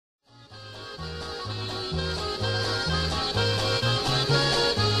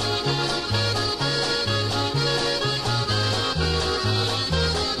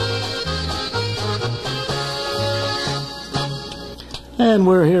And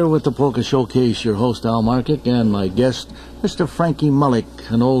we're here with the Polka Showcase, your host Al Markic, and my guest, Mr. Frankie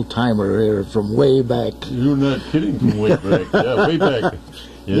Mullec, an old-timer here from way back. You're not kidding, from way back. Yeah, way back.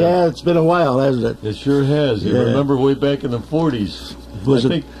 Yeah, it's been a while, hasn't it? It sure has. You remember way back in the 40s.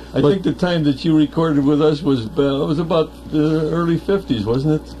 I think the time that you recorded with us was about the early 50s,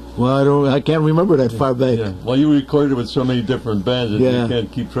 wasn't it? Well, I can't remember that far back. Yeah. Well, you recorded with so many different bands that you can't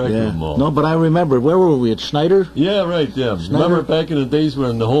keep track of them all. No, but I remember. Where were we? At Schneider? Yeah, right, yeah. Schneider? Remember back in the days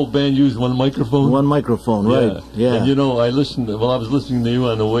when the whole band used one microphone? One microphone, right. Yeah. And, I was listening to you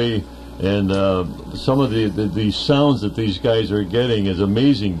on the way, and some of the sounds that these guys are getting is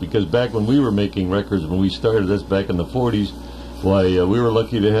amazing, because back when we were making records, when we started, that's back in the 40s, why, we were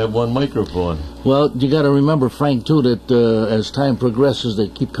lucky to have one microphone. Well, you got to remember, Frank, too, that as time progresses, they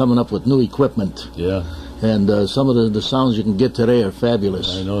keep coming up with new equipment. Yeah. And some of the sounds you can get today are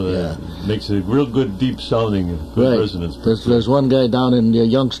fabulous. I know that. Yeah. Makes a real good, deep sounding, good resonance. There's one guy down in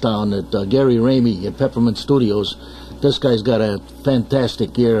Youngstown at Gary Ramey at Peppermint Studios. This guy's got a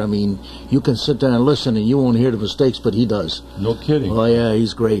fantastic ear. I mean, you can sit there and listen, and you won't hear the mistakes, but he does. No kidding. Oh, yeah,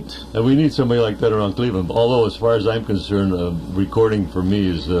 he's great. And we need somebody like that around Cleveland. Although, as far as I'm concerned, recording for me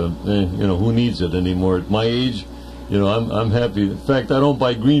is, who needs it anymore? At my age, I'm happy. In fact, I don't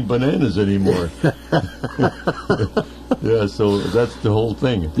buy green bananas anymore. Yeah, so that's the whole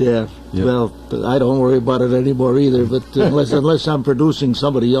thing. Yeah. Well, I don't worry about it anymore either, but unless I'm producing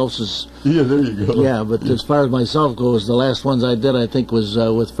somebody else's. Yeah, there you go. Yeah, but as far as myself goes, the last ones I did, I think, was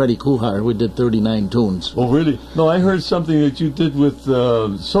with Freddie Kuhar. We did 39 tunes. Oh, really? No, I heard something that you did with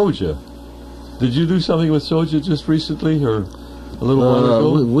Soja. Did you do something with Soja just recently, or a little while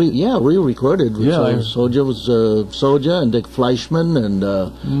ago? We recorded. Soja was Soja and Dick Fleischman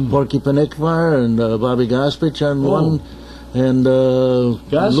and Porky Panikvar and Bobby Gospich on one, and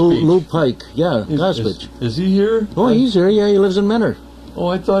Lou Pike. Yeah, Gospich. Is he here? Oh, he's here. Yeah, he lives in Menor. Oh,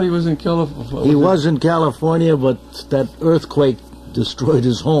 I thought he was in California. He was in California, but that earthquake destroyed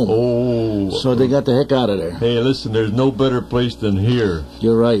his home. Oh. So they got the heck out of there. Hey, listen, there's no better place than here.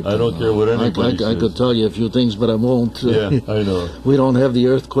 You're right. I don't care what anybody says. I could tell you a few things, but I won't. Yeah, I know. We don't have the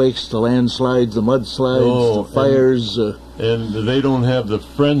earthquakes, the landslides, the mudslides, the fires. And they don't have the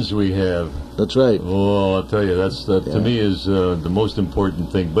friends we have. That's right. Oh, I'll tell you, that's to me is the most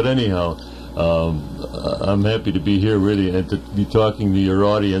important thing. But anyhow, I'm happy to be here, really, and to be talking to your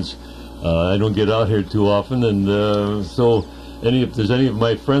audience. I don't get out here too often, and so if there's any of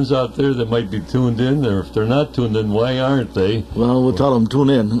my friends out there that might be tuned in, or if they're not tuned in, why aren't they? Well, we'll tell them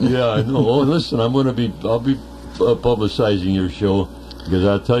tune in. Yeah, I know. Oh, listen, I'll be publicizing your show, because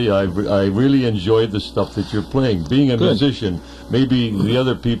I'll tell you, I really enjoyed the stuff that you're playing. Being a musician, maybe the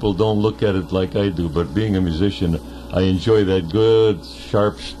other people don't look at it like I do, but being a musician, I enjoy that good,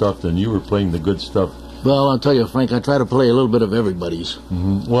 sharp stuff, and you were playing the good stuff. Well, I'll tell you, Frank, I try to play a little bit of everybody's.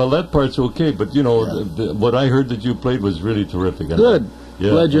 Mm-hmm. Well, that part's okay, but, what I heard that you played was really terrific. Good.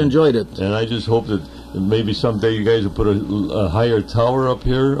 Glad you enjoyed it. And I just hope that maybe someday you guys will put a higher tower up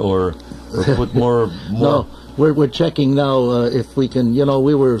here, or put more... No, we're checking now if we can,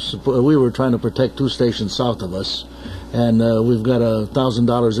 we were trying to protect two stations south of us, and we've got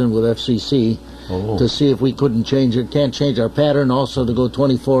 $1,000 in with FCC to see if we can't change our pattern, also to go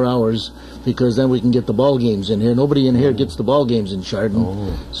 24 hours, because then we can get the ball games in here. Nobody in here gets the ball games in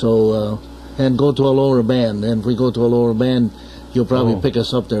Chardon. So, and go to a lower band. And if we go to a lower band, you'll probably pick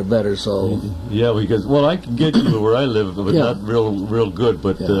us up there better. So yeah, because I can get you where I live, but not real good.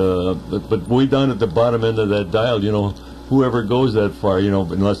 But but way down at the bottom end of that dial, whoever goes that far,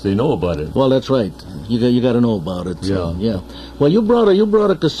 unless they know about it. Well, that's right. You got to know about it. So, Well, you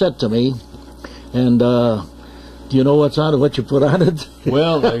brought a cassette to me, and do you know what you put on it?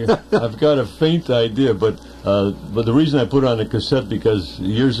 Well, I've got a faint idea, but the reason I put on a cassette, because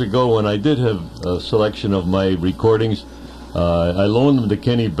years ago when I did have a selection of my recordings, I loaned them to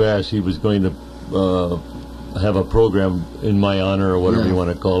Kenny Bass. He was going to have a program in my honor, or whatever you want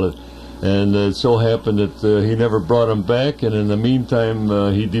to call it. And it so happened that he never brought them back, and in the meantime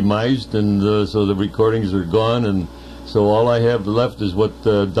he demised, and so the recordings are gone, and so all I have left is what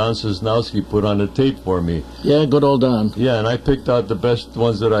Don Sosnowski put on the tape for me. Yeah, good old Don. Yeah, and I picked out the best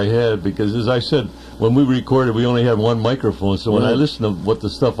ones that I had, because, as I said, when we recorded, we only had one microphone. So when I listened to what the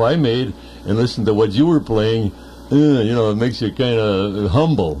stuff I made and listened to what you were playing, it makes you kind of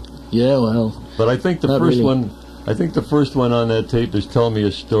humble. Yeah, well. But I think the first one on that tape is Tell Me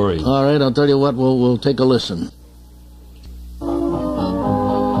a Story. All right, I'll tell you what, we'll take a listen.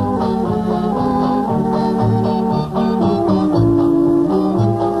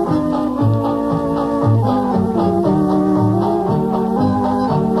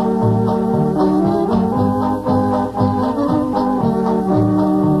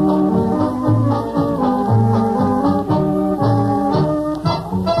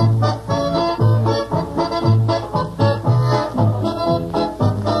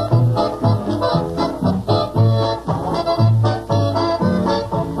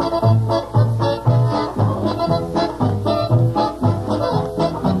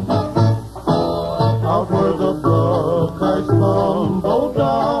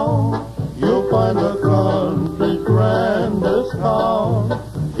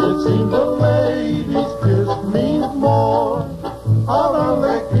 seen the ladies kiss means more out on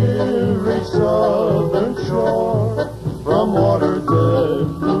Lake Erie southern shore. From Water's Edge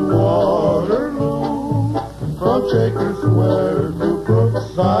to Waterloo, from Shaker Square to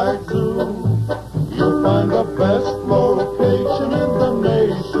Brookside Zoo, you'll find the best location in the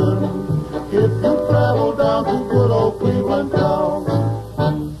nation if you travel down to good old Cleveland town.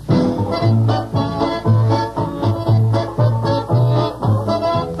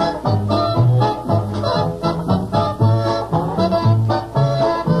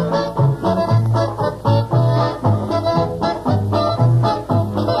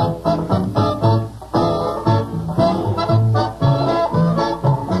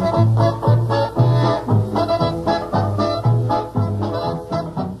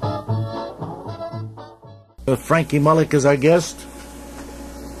 Frankie Mullec is our guest.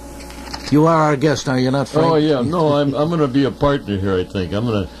 You are our guest, are you not, Frank? Oh yeah, no, I'm going to be a partner here. I think I'm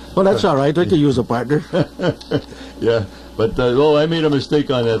going to. Well, that's all right. We could use a partner. Yeah, but I made a mistake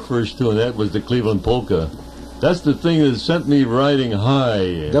on that first tune. That was the Cleveland Polka. That's the thing that sent me riding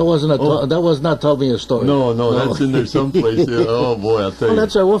high. That wasn't that was not Tell Me a Story. No, that's in there someplace. Oh boy, I'll tell you. Well,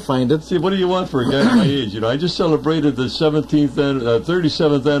 that's all. We'll find it. See, what do you want for a guy my age? You know, I just celebrated the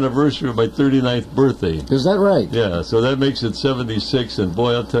 37th anniversary of my 39th birthday. Is that right? Yeah, so that makes it 76, and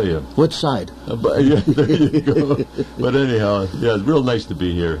boy, I'll tell you. Which side? Yeah, there you go. But anyhow, yeah, it's real nice to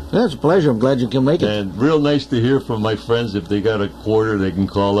be here. That's a pleasure. I'm glad you can make it. And real nice to hear from my friends. If they got a quarter, they can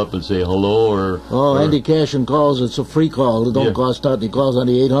call up and say hello or... Oh, Andy Cash and calls. It's a free call. It don't cost nothing. He calls on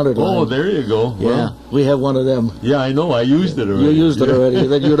the 800 line. Oh, there you go. Yeah, well, we have one of them. Yeah, I know. I used it already. You used it already.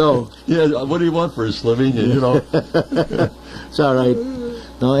 Then you know. Yeah, what do you want for a Slovenian, you know? It's all right.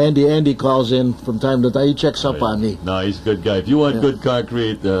 No, Andy calls in from time to time. He checks up on me. No, he's a good guy. If you want good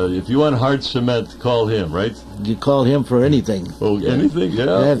concrete, if you want hard cement, call him, right? You call him for anything. Oh, anything?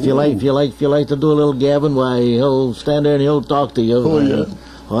 Yeah. If you like to do a little gabbing, why, he'll stand there and he'll talk to you. Oh, yeah.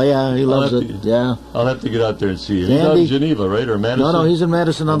 Oh, yeah, he loves it. Yeah. I'll have to get out there and see him. He's out in Geneva, right? Or Madison? No, he's in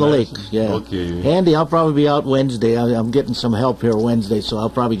Madison on the Madison. lake. Yeah. Okay. Andy, I'll probably be out Wednesday. I'm getting some help here Wednesday, so I'll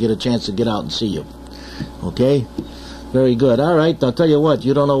probably get a chance to get out and see you. Okay? Very good. All right. I'll tell you what.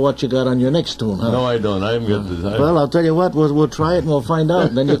 You don't know what you got on your next tune, huh? No, I don't. I haven't got this. Well, I'll tell you what. We'll try it and we'll find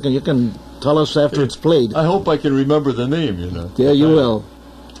out. Then you can tell us after it's played. I hope I can remember the name, you know. Yeah, you will.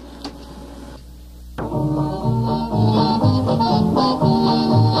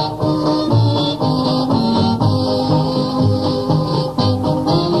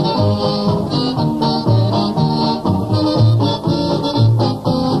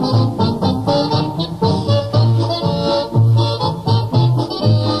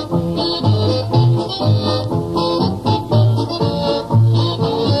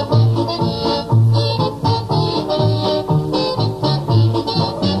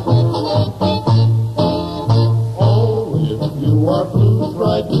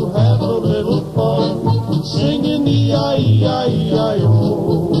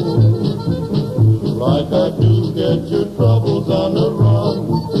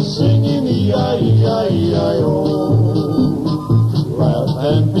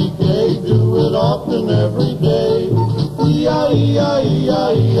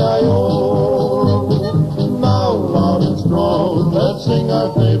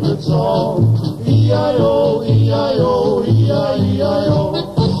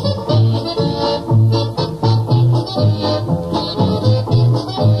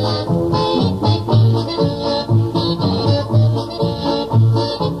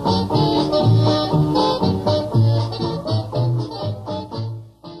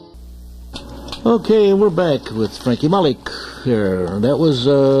 Okay, we're back with Frankie Mullec here. That was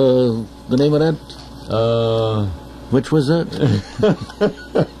the name of that? Which was that?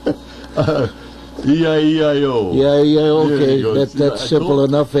 E-I-E-I-O. Yeah, okay. That's simple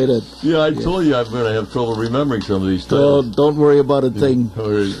enough, ain't it? Yeah, I told you I'm going to have trouble remembering some of these titles. Well, don't worry about a thing.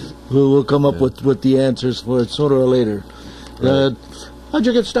 We'll come up with the answers for it sooner or later. Right. How'd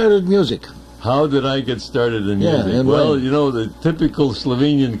you get started in music? How did I get started in music? And well, when? You know, the typical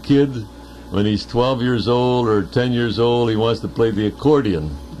Slovenian kid, when he's 12 years old or 10 years old, he wants to play the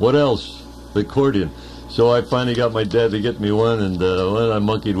accordion. What else? The accordion. So I finally got my dad to get me one, and I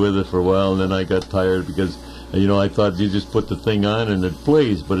monkeyed with it for a while, and then I got tired because, you know, I thought you just put the thing on and it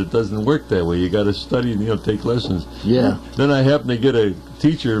plays, but it doesn't work that way. You got to study, take lessons. Yeah. Then I happened to get a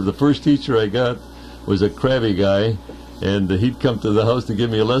teacher. The first teacher I got was a crabby guy, and he'd come to the house to give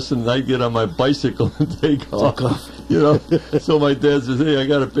me a lesson, and I'd get on my bicycle and take off. So my dad says, hey, I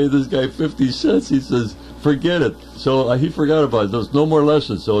got to pay this guy 50 cents. He says, forget it. So he forgot about it. There was no more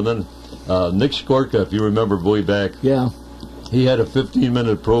lessons. So then Nick Skorka, if you remember way back, he had a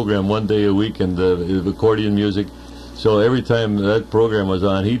 15-minute program one day a week, and the accordion music. So every time that program was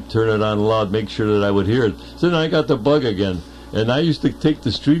on, he'd turn it on loud, make sure that I would hear it. So then I got the bug again, and I used to take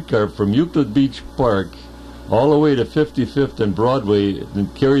the streetcar from Euclid Beach Park all the way to 55th and Broadway,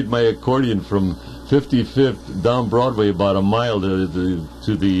 and carried my accordion from 55th down Broadway about a mile to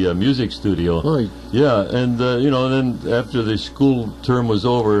the music studio. Right. Yeah, and then after the school term was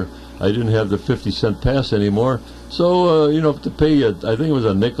over, I didn't have the 50-cent pass anymore. So to pay I think it was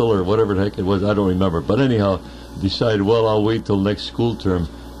a nickel or whatever the heck it was, I don't remember. But anyhow, decided, well, I'll wait till next school term.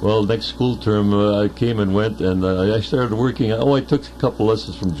 Well, next school term, I came and went, and I started working. I took a couple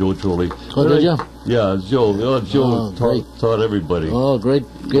lessons from Joe Trolley. Oh, did you? Yeah, Joe. Joe taught everybody. Oh, great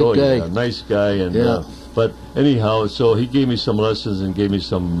guy. Yeah, nice guy. And but anyhow, so he gave me some lessons and gave me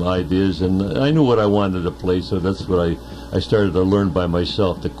some ideas, and I knew what I wanted to play, so that's what I started to learn by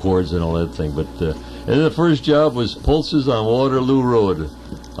myself, the chords and all that thing. But and the first job was Pulses on Waterloo Road.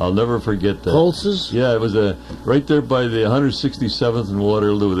 I'll never forget that. Pulses? Yeah, it was right there by the 167th and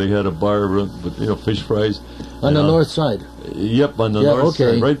Waterloo. They had a bar with fish fries. On the north side? Yep, on the north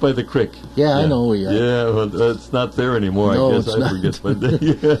side, right by the creek. Yeah, I know where you are. Yeah, well, it's not there anymore, no, I guess. It's I not. forget. But,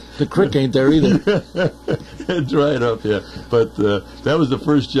 yeah. The creek ain't there either. It dried up, yeah. But that was the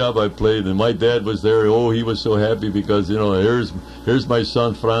first job I played, and my dad was there. Oh, he was so happy because, here's my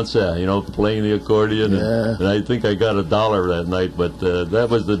son, Francois, playing the accordion. Yeah. And I think I got $1 that night, but that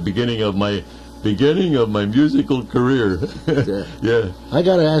was the beginning of my musical career. Yeah. I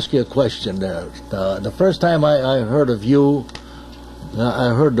got to ask you a question there. The first time I heard of you, I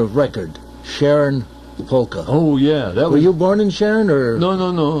heard the record, Sharon Polka. Oh, yeah. Were you born in Sharon, or?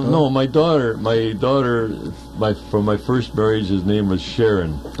 No. My daughter, from my first marriage, his name was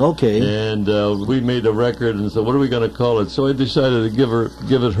Sharon. Okay. And we made a record and said, what are we going to call it? So I decided to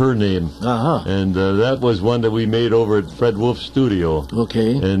give it her name. Uh-huh. And that was one that we made over at Fred Wolf's studio.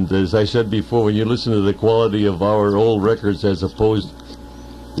 Okay. And as I said before, when you listen to the quality of our old records as opposed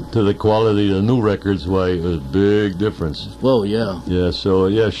to the quality of the new records, why, it was a big difference. Whoa, yeah. Yeah,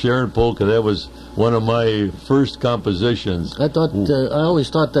 so, Sharon Polka, that was one of my first compositions. I always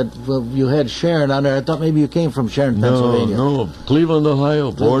thought that you had Sharon on there. I thought maybe you came from Sharon, Pennsylvania. No, Cleveland,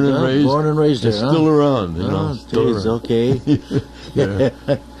 Ohio, born and raised. Born and raised there, It's still around, still around. Okay. Yeah.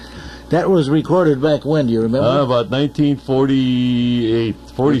 That was recorded back when, do you remember? About 1948,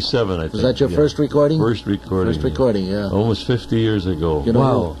 47, I think. Was that your first recording? First recording. First recording, yeah. Almost 50 years ago.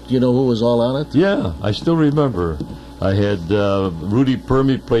 Wow. Do you know who was all on it? Yeah, I still remember. I had Rudy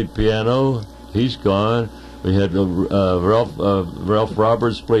Permy played piano. He's gone. We had Ralph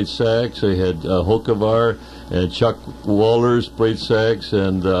Roberts played sax. I had Hokevar and Chuck Wallers played sax,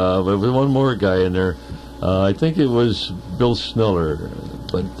 and there was one more guy in there. I think it was Bill Sneller,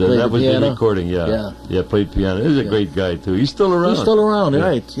 but that was the recording. Yeah, played piano. He's a great guy too. He's still around. He's still around,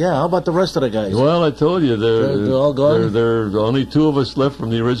 right? Yeah. How about the rest of the guys? Well, I told you they're all gone. There are only two of us left from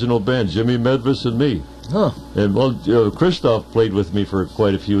the original band: Jimmy Medvis and me. Huh. And Christoph played with me for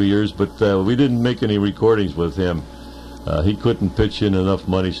quite a few years, but we didn't make any recordings with him. He couldn't pitch in enough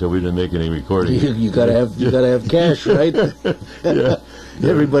money, so we didn't make any recordings. You gotta have cash, right? Yeah.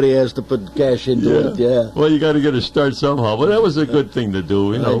 Everybody has to put cash into it. Yeah. Well, you got to get a start somehow, but that was a good thing to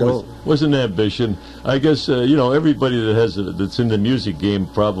do. It was an ambition. I guess everybody that's in the music game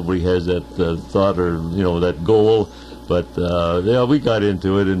probably has that thought or that goal. But we got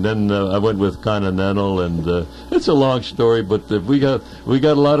into it, and then I went with Continental, and it's a long story. But if we got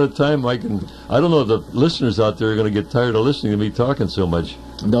a lot of time. I don't know if the listeners out there are going to get tired of listening to me talking so much.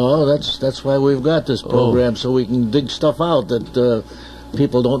 No, that's why we've got this program, so we can dig stuff out that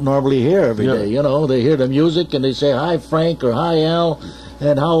people don't normally hear every day. They hear the music and they say, "Hi, Frank," or "Hi, Al,"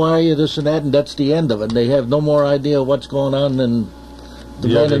 and "How are you?" This and that, and that's the end of it. They have no more idea what's going on than the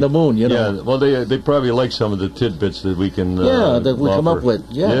man in the moon, Yeah, well, they probably like some of the tidbits that we can that we come up with.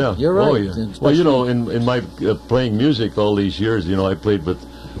 Yeah, you're right. Oh, yeah. Well, in my playing music all these years, I played with,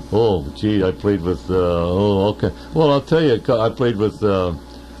 I played with, okay. Well, I'll tell you, I played with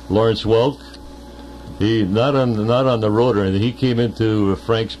Lawrence Welk. He not on the road or anything. He came into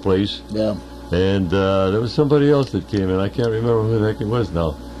Frank's place. Yeah. And there was somebody else that came in. I can't remember who the heck it was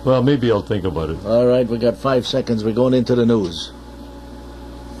now. Well, maybe I'll think about it. All right, we got 5 seconds. We're going into the news.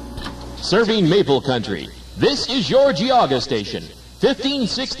 Serving Maple Country. This is your Geauga station,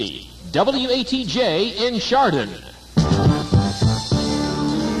 1560 WATJ in Chardon.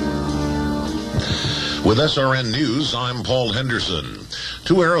 With SRN News, I'm Paul Henderson.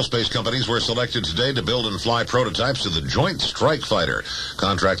 Two aerospace companies were selected today to build and fly prototypes of the Joint Strike Fighter,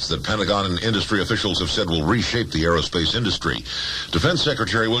 contracts that Pentagon and industry officials have said will reshape the aerospace industry. Defense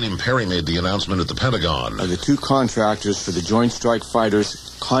Secretary William Perry made the announcement at the Pentagon. Are the two contractors for the Joint Strike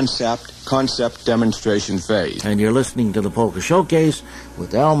Fighter's concept demonstration phase. And you're listening to the Polka Showcase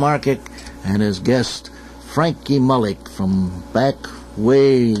with Al Markic and his guest, Frankie Mullec, from back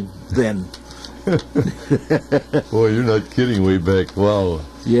way then. Boy, you're not kidding, way back. Wow.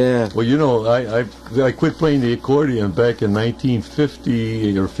 Yeah. Well, you know, I quit playing the accordion back in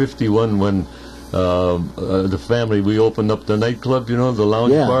 1950 or 51 when the family, we opened up the nightclub, you know, the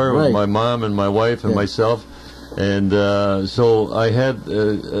lounge bar with my mom and my wife and myself. And so I had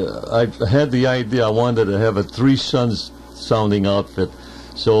the idea I wanted to have a Three Sons sounding outfit.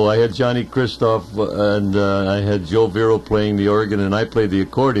 So I had Johnny Christoph and I had Joe Vero playing the organ and I played the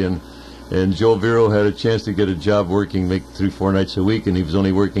accordion. And Joe Vero had a chance to get a job working, make 3-4 nights a week, and he was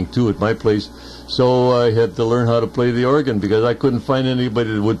only working 2 at my place. So I had to learn how to play the organ because I couldn't find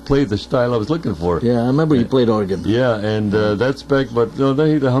anybody that would play the style I was looking for. Yeah, I remember you played organ. Yeah, and that's back, but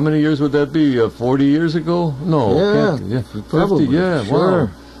how many years would that be? 40 years ago? No. Yeah, 50, probably. yeah, sure.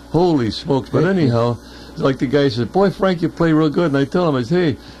 Wow. Holy smokes. But anyhow, like the guy said, boy, Frank, you play real good. And I tell him, I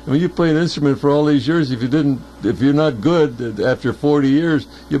say, hey, when you play an instrument for all these years, if you're not good after 40 years,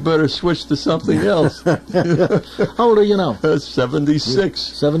 you better switch to something else. How old are you now? 76.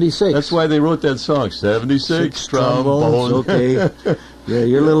 76. That's why they wrote that song, 76 trombones. Okay. Yeah,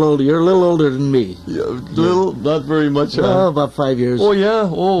 you're a little older. You're a little older than me. Yeah, little, not very much. About 5 years. Oh yeah.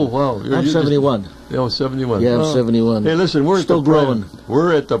 Oh wow. I'm 71. 71. Yeah, I'm 71. Hey, listen, we're still growing.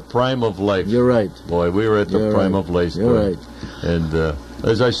 We're at the prime of life. You're right. Boy, we were at the prime of life. You're right. And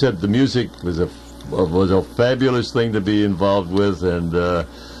as I said, the music was a fabulous thing to be involved with, and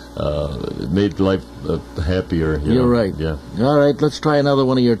it made life happier. You're right. Yeah. All right, let's try another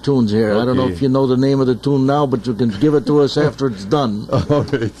one of your tunes here. Okay. I don't know if you know the name of the tune now, but you can give it to us after it's done. All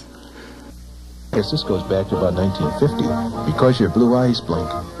right. I guess this goes back to about 1950, Because Your Blue Eyes Blink.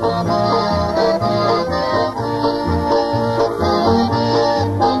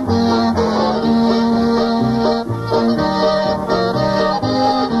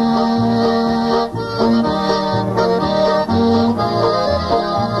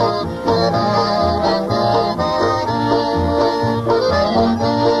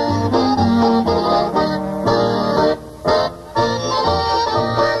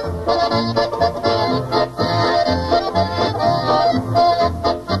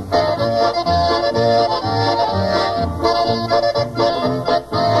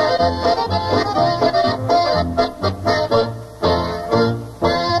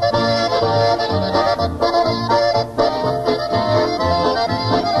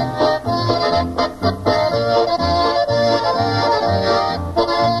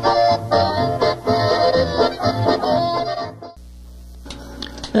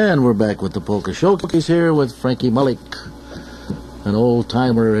 And we're back with the Polka Showcase here with Frankie Mullec, an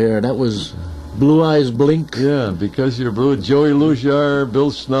old-timer here. That was Blue Eyes Blink. Yeah, Because You're Blue. Joey Lujar,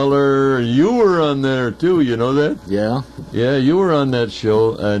 Bill Sneller, you were on there too, you know that? Yeah. Yeah, you were on that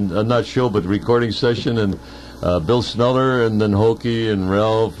show, and not show, but recording session, and Bill Sneller, and then Hokey, and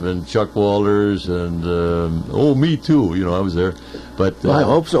Ralph, and Chuck Walters, and me too, you know, I was there. But I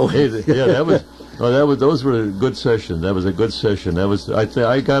hope so. Those were a good session. That was a good session. That was.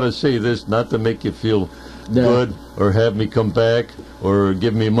 I gotta say this, not to make you feel good or have me come back or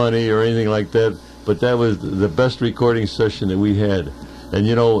give me money or anything like that. But that was the best recording session that we had. And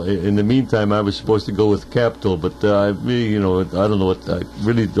you know, in the meantime, I was supposed to go with Capitol, but I really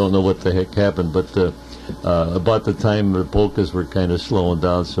don't know what the heck happened. But about the time the polkas were kind of slowing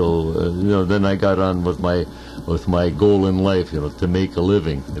down, so then I got on with my goal in life, to make a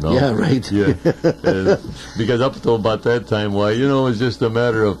living, Yeah, right. Yeah. Because up until about that time, it was just a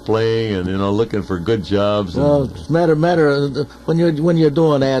matter of playing and, looking for good jobs. Well, it's matter. When you're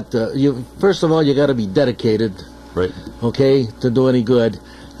doing that, first of all, you got to be dedicated. Right. Okay, to do any good.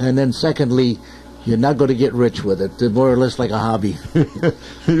 And then secondly, you're not going to get rich with it. It's more or less like a hobby.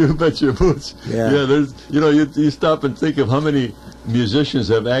 You bet your boots. Yeah. Yeah, there's, you stop and think of how many musicians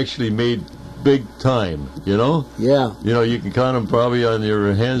have actually made big time, Yeah. You can count them probably on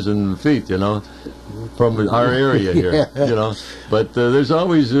your hands and feet, from our area here, But there's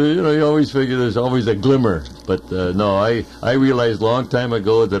always, you always figure there's always a glimmer. But no, I realized a long time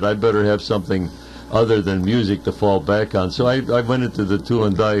ago that I better have something other than music to fall back on. So I went into the tool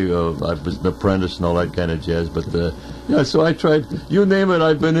and die. I was an apprentice and all that kind of jazz. But yeah, so I tried. You name it,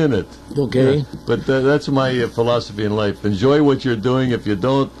 I've been in it. Okay. Yeah, but that's my philosophy in life. Enjoy what you're doing. If you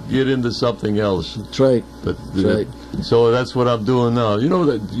don't, get into something else. That's right. But That's right. so that's what I'm doing now. You know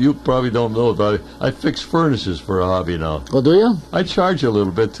that you probably don't know about it. I fix furnaces for a hobby now. Oh, do you? I charge a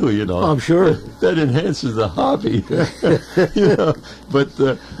little bit too, you know. Oh, I'm sure. That enhances the hobby. You know. But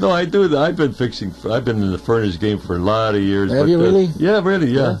no, I do that. I've been in the furnace game for a lot of years. Have you really? Yeah, really,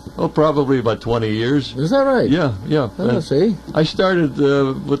 yeah. Oh, probably about 20 years. Is that right? Yeah, yeah. Oh, see. I started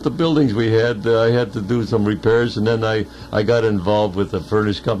with the buildings we had. I had to do some repairs, and then I got involved with a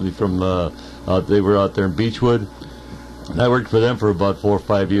furnace company from they were out there in Beechwood. I worked for them for about 4 or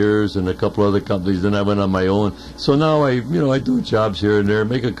 5 years, and a couple other companies. Then I went on my own. So now I do jobs here and there,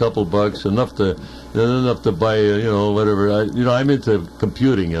 make a couple bucks, enough to buy, whatever. I'm into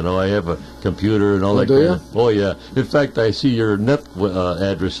computing. I have a computer and all that. Do you? Oh yeah. In fact, I see your net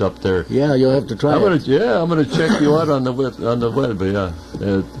address up there. Yeah, you'll have to try it. I'm gonna check you out on the web. But yeah,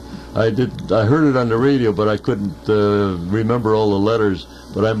 I heard it on the radio, but I couldn't remember all the letters.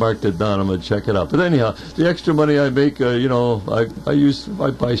 But I marked it down. I'm going to check it out. But anyhow, the extra money I make, I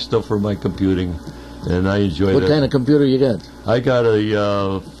buy stuff for my computing, and I enjoy that. What kind of computer you got? I got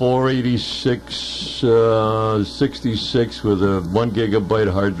a 486 66 with a 1 gigabyte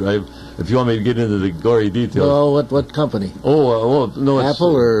hard drive. If you want me to get into the gory details. No, what company? No, it's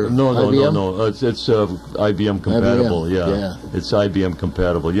Apple or IBM? No. It's IBM compatible. IBM, yeah, it's IBM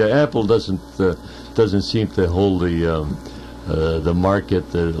compatible. Yeah, Apple doesn't seem to hold the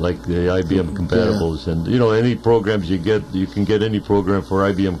market like the IBM compatibles. Yeah. And any programs you can get any program for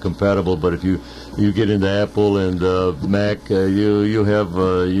IBM compatible. But if you get into Apple and Mac, you have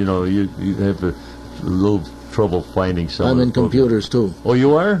a little trouble finding some. I'm in computers too. Oh,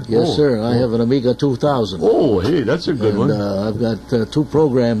 you are? Yes, sir. I have an Amiga 2000. Oh, hey, that's a good one. I've got 2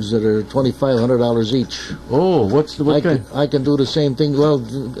 programs that are $2,500 each. Oh, what kind? I can do the same thing. Well,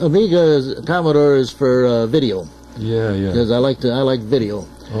 Commodore is for video. Yeah. Because I like video.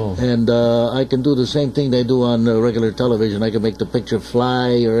 Oh. And I can do the same thing they do on regular television. I can make the picture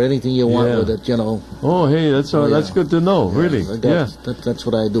fly or anything you want with it, Oh, hey, that's good to know, really. That's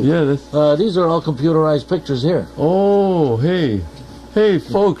what I do. Yeah. These are all computerized pictures here. Oh, hey,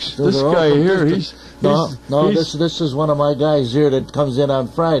 folks, this guy here, he's this is one of my guys here that comes in on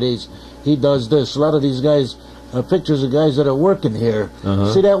Fridays. He does this. A lot of these guys. Pictures of guys that are working here.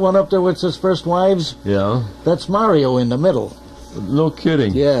 See that one up there where it says First Wives? Yeah. That's Mario in the middle. No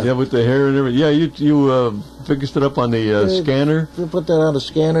kidding. Yeah. Yeah, with the hair and everything. Yeah, you fixed it up on the scanner? You put that on the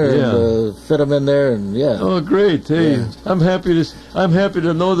scanner and fit them in there, and Oh, great. Hey, I'm happy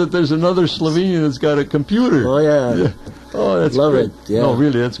to know that there's another Slovenian that's got a computer. Oh, yeah. Oh, that's Love great. it. Yeah. No,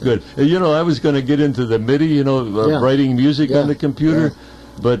 really, that's good. I was going to get into the MIDI, writing music on the computer. Yeah.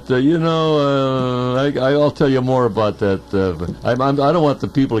 But I'll tell you more about that. I don't want the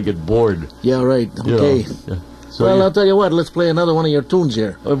people to get bored. Yeah, right. Okay. So I'll tell you what. Let's play another one of your tunes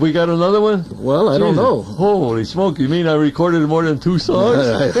here. We got another one? Well, I don't know. Holy smoke! You mean I recorded more than 2 songs?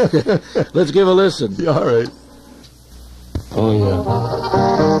 Let's give a listen. Yeah, all right. Oh yeah.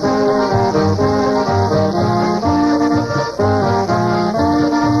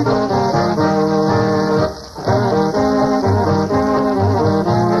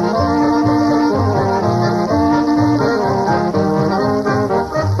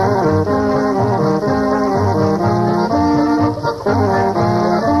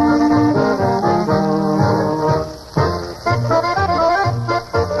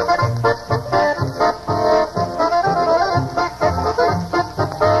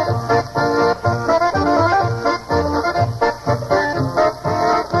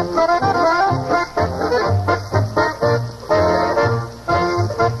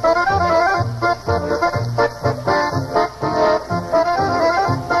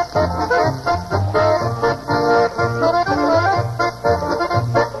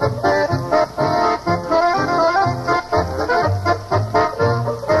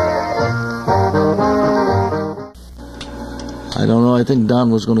 I think Don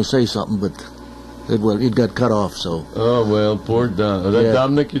was going to say something, but it got cut off. So. Oh well, poor Don. Is that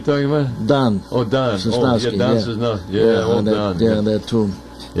Dominic you're talking about? Don. Oh, Don. Sosnowski, Don Sosnowski. Yeah, old Don. Yeah, that tune.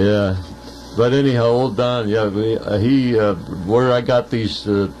 Yeah, but anyhow, old Don. Yeah, he where I got these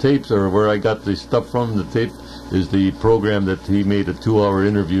tapes, or where I got the stuff from, the tape is the program that he made a 2-hour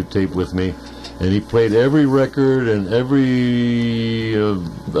interview tape with me. And he played every record and every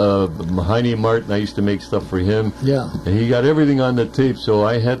Heine Martin. I used to make stuff for him. Yeah. And he got everything on the tape, so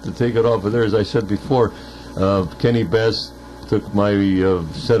I had to take it off of there. As I said before, Kenny Bass took my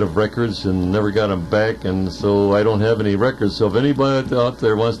set of records and never got them back, and so I don't have any records. So if anybody out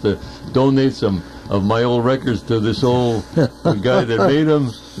there wants to donate some of my old records to this old guy that made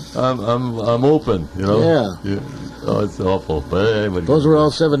them, I'm open. You know. Yeah. Oh, it's awful. But anyway. Those were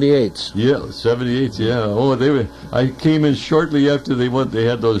all 78s. Yeah, 78s. Yeah. Oh, they were. I came in shortly after they went. They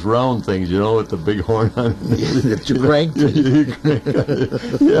had those round things, you know, with the big horn on. That you cranked.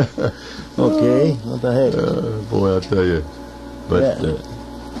 Yeah. Okay. What the heck? Boy, I'll tell you. But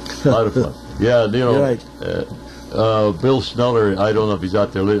a lot of fun. Yeah, you know. Right. Bill Schneller, I don't know if he's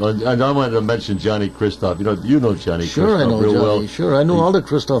out there. And I wanted to mention Johnny Christoph. You know Johnny Sure, Christoph I know real Johnny. well. Sure, I knew all the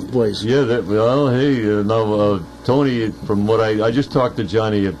Christoph boys. Yeah, well, hey, now Tony, from what I just talked to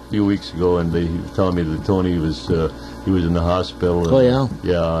Johnny a few weeks ago, and he was telling me that Tony was he was in the hospital. And, Oh, yeah?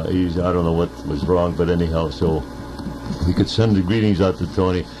 Yeah, I don't know what was wrong, but anyhow, so we could send the greetings out to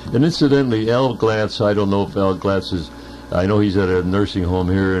Tony. And incidentally, Al Glatz, I don't know if Al Glatz is, I know he's at a nursing home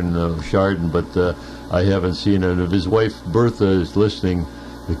here in Chardon, but I haven't seen him. If his wife Bertha is listening,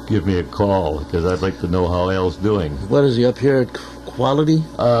 give me a call, because I'd like to know how Al's doing. What is he, up here at Quality?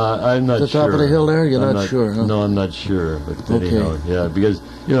 I'm not sure. The top of the hill there? You're not sure, huh? No, I'm not sure. But Okay. anyhow, yeah, because,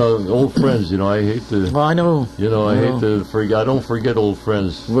 old friends, I hate to... Oh, I know. I hate to forget. I don't forget old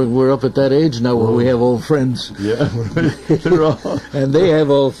friends. We're up at that age now where we have old friends. Yeah. They're all... And they have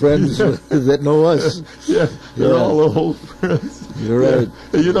old friends that know us. Yeah, they're all old friends. You're right.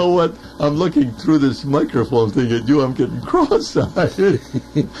 Yeah. You know what? I'm looking through this microphone thing at you. I'm getting cross-eyed.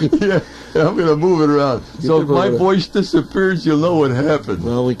 Yeah, I'm going to move it around. So if my voice disappears, you'll know what happened.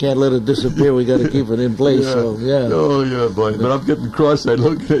 Well, we can't let it disappear. We got to keep it in place. Yeah. So, yeah. Oh, yeah, boy. But I'm getting cross-eyed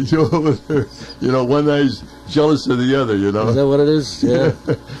looking at you over there. One eye's jealous of the other, Is that what it is? Yeah.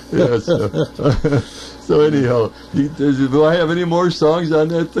 Yeah, so anyhow, do I have any more songs on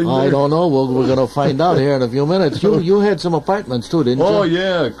that thing? I there? don't know. We're going to find out here in a few minutes. You had some apartments too, didn't you? Oh,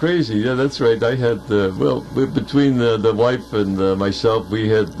 yeah, crazy. Yeah, that's right. I had, between the wife and myself, we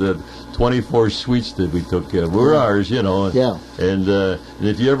had 24 suites that we took care of. Were ours, Yeah. And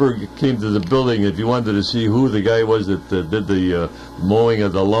if you ever came to the building, if you wanted to see who the guy was that did the mowing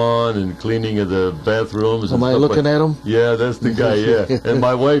of the lawn and cleaning of the bathrooms. Am I looking at him? Yeah, that's the guy, yeah. And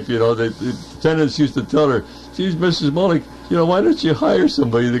my wife, the tenants used to tell her, geez, Mrs. Mullec, why don't you hire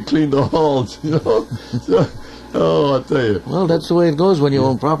somebody to clean the halls, So, oh, I'll tell you. Well, that's the way it goes when you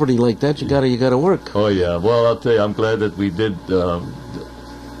own property like that. You gotta work. Oh, yeah. Well, I'll tell you, I'm glad that we did...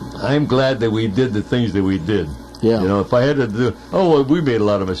 I'm glad that we did the things that we did. Yeah. If I had to do... Oh, well, we made a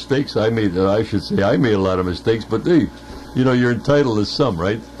lot of mistakes. I made a lot of mistakes, but you're entitled to some,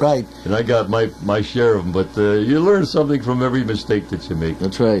 right? Right. And I got my share of them, but you learn something from every mistake that you make.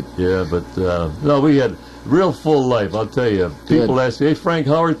 That's right. Yeah, but no, we had real full life, I'll tell you. People ask, hey, Frank,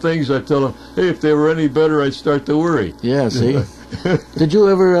 how are things? I tell them, hey, if they were any better, I'd start to worry. Yeah, see? Did you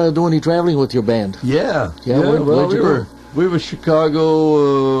ever do any traveling with your band? Yeah. Yeah, where'd you go? We were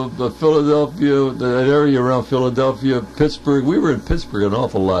Chicago, Philadelphia, that area around Philadelphia, Pittsburgh. We were in Pittsburgh an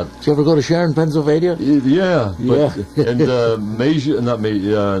awful lot. Did you ever go to Sharon, Pennsylvania? Yeah. Yeah. And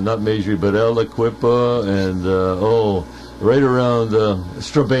not Majory, but El Equipa, and right around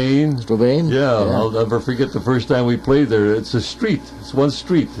Strabane. Strabane? Yeah, I'll never forget the first time we played there. It's a street. It's one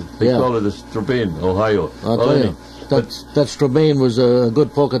street. They call it Strabane, Ohio. I'll tell you. That Strabane was a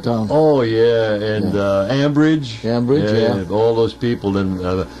good polka town. Oh, yeah, and Ambridge. Ambridge, yeah. All those people. And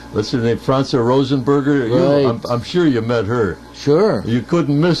what's her name? Franza Rosenberger. Right. I'm sure you met her. Sure. You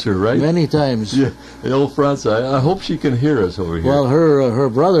couldn't miss her, right? Many times. Yeah, the old Franza. I hope she can hear us over here. Well, her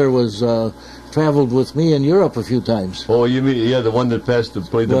brother was traveled with me in Europe a few times. Oh, you mean, the one that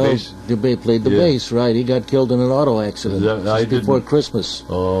played the bass? Played the bass, right. He got killed in an auto accident just before Christmas.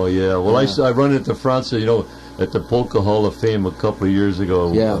 Oh, yeah. Well, I run into Franza, at the Polka Hall of Fame a couple of years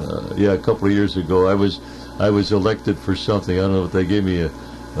ago. Yeah. A couple of years ago. I was elected for something. I don't know if they gave me a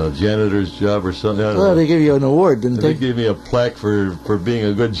janitor's job or something. Well, they gave you an award, didn't they? They gave me a plaque for being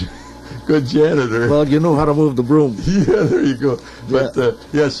a good janitor. Well, you know how to move the broom. Yeah, there you go. But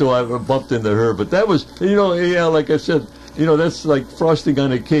so I bumped into her. But that was, like I said, that's like frosting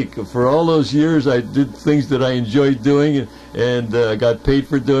on a cake. For all those years, I did things that I enjoyed doing, and got paid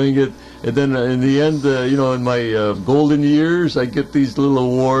for doing it. And then in the end, in my golden years, I get these little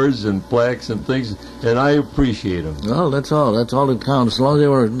awards and plaques and things, and I appreciate them. Well, that's all. That's all that counts. As long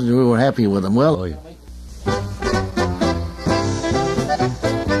as we were happy with them. Well. Oh, yeah.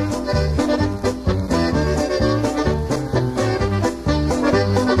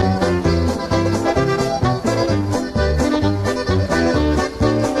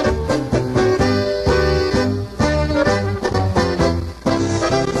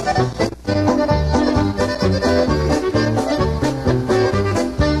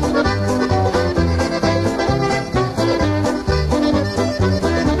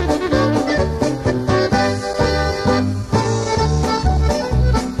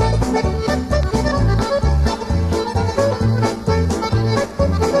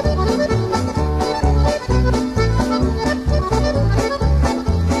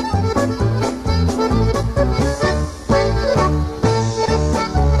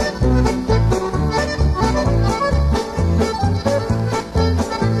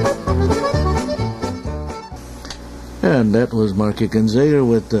 And that was Markic and Zager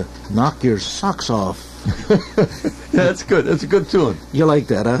with Knock Your Socks Off. Yeah, that's good. That's a good tune. You like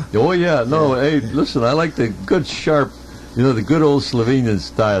that, huh? Oh, yeah. No, hey, listen, I like the good, sharp, the good old Slovenian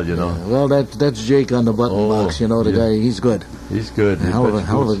style, Yeah, well, that's Jake on the button box, the guy, he's good. He's good. Hell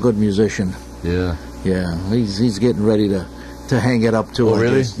of a good musician. Yeah. Yeah, he's getting ready to hang it up too. Oh,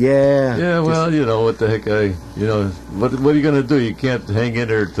 really? Yeah. Yeah, well, what the heck, what are you gonna do? You can't hang in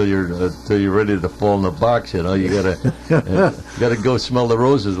there till you're ready to fall in the box. You gotta go smell the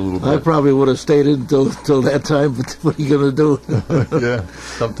roses a little bit. I probably would have stayed in till that time, but what are you gonna do? Yeah,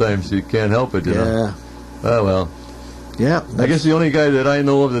 sometimes you can't help it. You know. Oh well. Yeah. I guess the only guy that I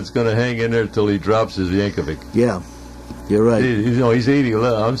know of that's gonna hang in there till he drops is Yankovic. Yeah. You're right. He's 80.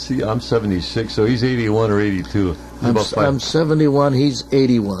 I'm 76, so he's 81 or 82. I'm 71. He's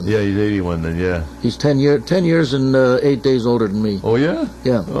 81. Yeah, he's 81 then. Yeah. He's 10 years and 8 days older than me. Oh yeah.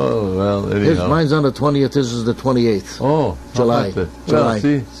 Yeah. Oh well. Anyhow. Mine's on the 20th. His is the 28th. Oh, July. Well,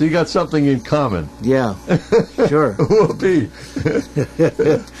 see, you got something in common. Yeah. Sure. Whoopee.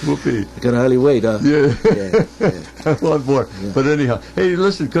 Whoopee. I can hardly wait, huh? Yeah. A lot more. Yeah. But anyhow, hey,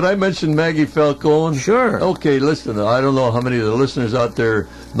 listen, could I mention Maggie Falcone? Sure. Okay, listen, I don't know how many of the listeners out there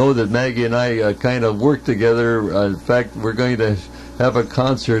know that Maggie and I kind of work together. In fact, we're going to have a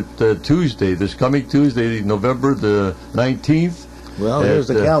concert this coming Tuesday, November the 19th. Well, here's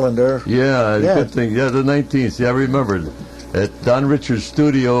the calendar. Yeah, good thing. Yeah, the 19th. Yeah, I remembered. At Don Richards'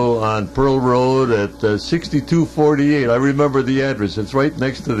 studio on Pearl Road at 6248. I remember the address. It's right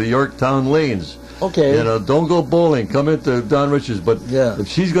next to the Yorktown Lanes. Okay. Don't go bowling. Come into Don Richards. But if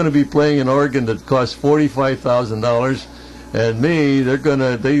she's going to be playing an organ that costs $45,000, and me, they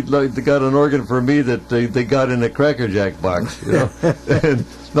got an organ for me that they got in a Cracker Jack box. And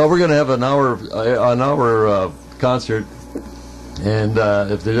now we're going to have an hour concert. And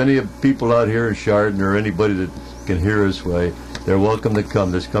if there's any people out here in Chardon or anybody that can hear us, they're welcome to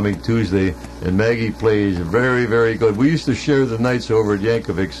come this coming Tuesday. And Maggie plays very, very good. We used to share the nights over at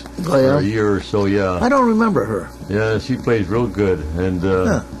Yankovic's for a year or so. Yeah, I don't remember her. Yeah, she plays real good, and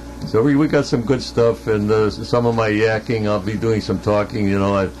so we got some good stuff. And some of my yakking, I'll be doing some talking.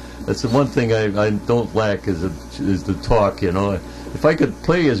 That's the one thing I don't lack is the talk. If I could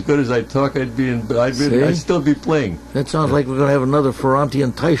play as good as I talk, I'd still be playing. That sounds like we're going to have another Ferranti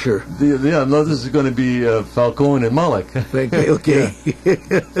and Teicher. No, this is going to be Falcone and Mullec. Okay.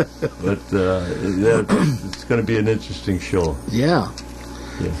 But it's going to be an interesting show. Yeah.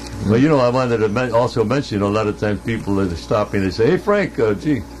 Yeah. Well, I wanted to also mention, a lot of times people that stop me and they say, "Hey, Frank, good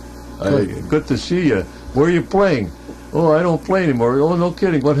to see you. Where are you playing?" "Oh, I don't play anymore." "Oh, no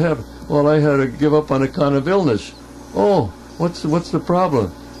kidding. What happened?" "Well, I had to give up on account of illness." "Oh. What's the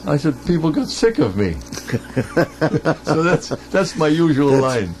problem?" I said, "People got sick of me." So that's my usual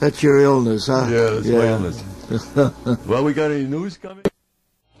line. That's your illness, huh? Yeah, that's my illness. Well, we got any news coming?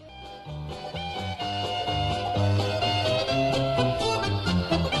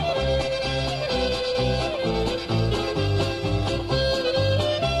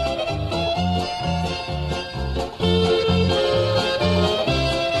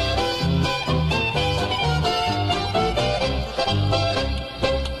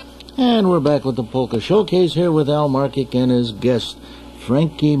 And we're back with the Polka Showcase here with Al Markic and his guest,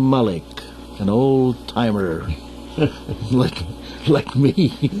 Frankie Mullec, an old-timer like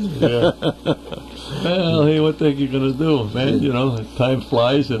me. Yeah. Well, hey, what the heck are you going to do, man? Time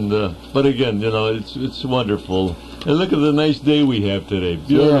flies, but again, it's wonderful. And look at the nice day we have today.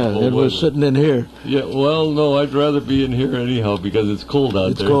 Beautiful. Yeah, and we're sitting in here. Yeah, well, no, I'd rather be in here anyhow because it's cold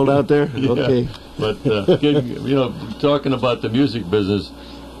out there. It's cold out there? Yeah. Okay. But, talking about the music business,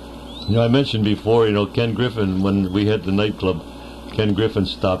 I mentioned before, Ken Griffin, when we had the nightclub, Ken Griffin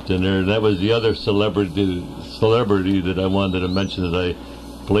stopped in there, and that was the other celebrity that I wanted to mention that I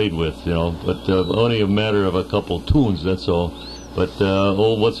played with, but only a matter of a couple tunes, that's all. But,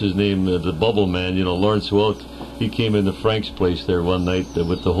 what's his name, the Bubble Man, Lawrence Welk, he came into Frank's place there one night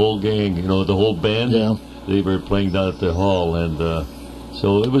with the whole gang, the whole band. Yeah. They were playing down at the hall, and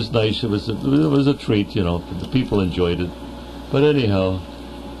so it was nice. It was a treat, the people enjoyed it. But anyhow,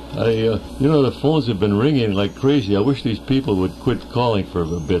 the phones have been ringing like crazy. I wish these people would quit calling for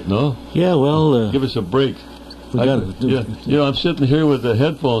a bit, no? Yeah, well... give us a break. I'm sitting here with the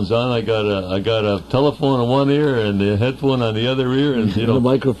headphones on. I got a telephone in one ear and the headphone on the other ear, and the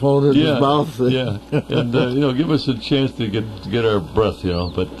microphone in his mouth. Yeah, and give us a chance to get our breath,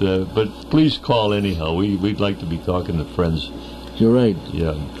 But please call anyhow. We'd like to be talking to friends. You're right.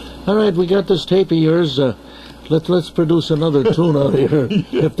 Yeah. All right, we got this tape of yours. Let's produce another tune out here,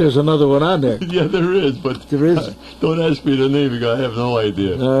 if there's another one on there. Yeah, there is, but there is. Don't ask me the name because I have no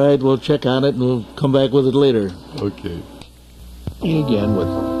idea. All right, we'll check on it and we'll come back with it later. Okay. Again with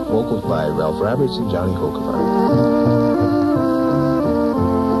vocals by Ralph Roberts and Johnny Hokevar.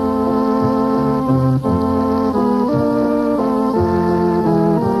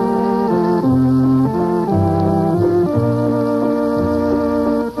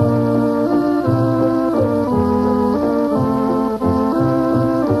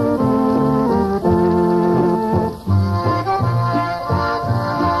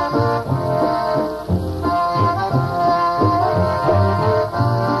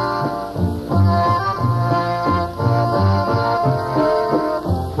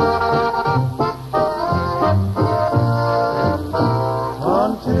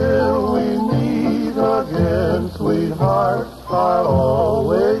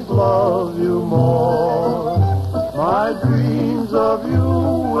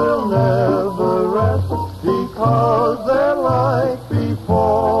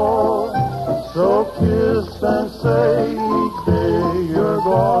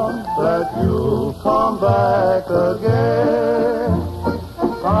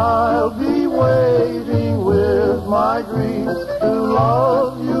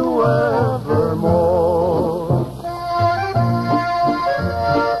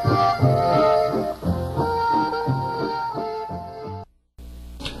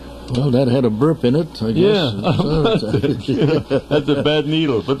 That had a burp in it, I guess. That's a bad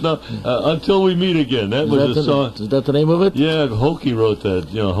needle. But no, Until We Meet Again. That was a song. Is that the name of it? Yeah, Hokie wrote that.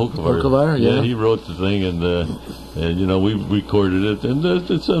 Hokevar. Hokevar, yeah. He wrote the thing, and we recorded it, and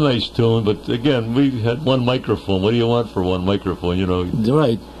it's a nice tune. But again, we had one microphone. What do you want for one microphone?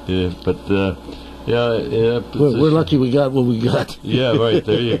 Right. Yeah, but we're lucky we got what we got. Yeah, right.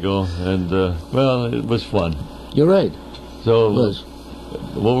 There you go. And it was fun. You're right. So. It was.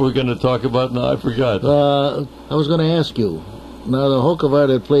 What we're going to talk about now, I forgot. I was going to ask you. Now, the Hokevar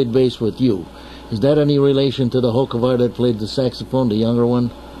that played bass with you, is that any relation to the Hokevar that played the saxophone, the younger one?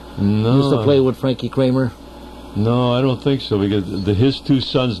 No. Used to play with Frankie Kramer? No, I don't think so, because his two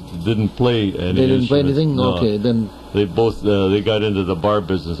sons didn't play anything. They didn't play anything? No. Okay, then... They both, they got into the bar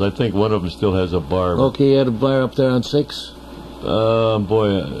business. I think one of them still has a bar. Okay, he had a bar up there on 6?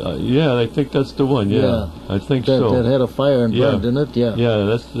 Yeah, I think that's the one. Yeah. I think so. That had a fire and burned, didn't it? Yeah. Yeah,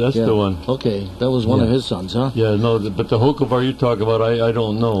 that's the one. Okay, that was one of his sons, huh? Yeah, no, but the Hokevar you talk about, I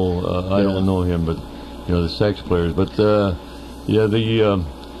don't know. I don't know him, but the sax players. But the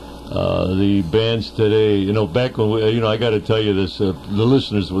bands today, back when we, I got to tell you this, the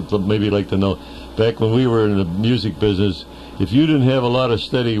listeners would maybe like to know. Back when we were in the music business, if you didn't have a lot of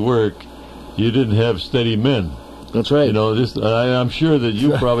steady work, you didn't have steady men. That's right. I'm sure that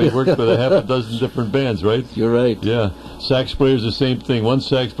you probably worked with a half a dozen different bands, right? You're right. Yeah. Sax players, the same thing. One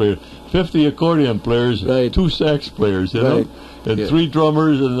sax player. 50 accordion players, right. 2 sax players, right. And 3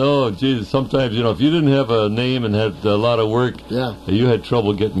 drummers, and Jesus, sometimes, if you didn't have a name and had a lot of work, you had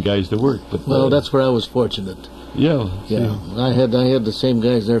trouble getting guys to work. But that's where I was fortunate. Yeah. Yeah. I had the same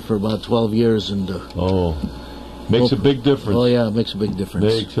guys there for about 12 years, and makes a big difference. Oh yeah, it makes a big difference.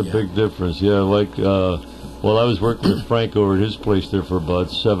 Makes a big difference. Yeah, like I was working with Frank over at his place there for about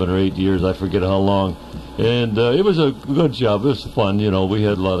 7 or 8 years. I forget how long, and it was a good job. It was fun. We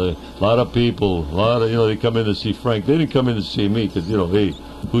had a lot of people. They come in to see Frank. They didn't come in to see me because hey,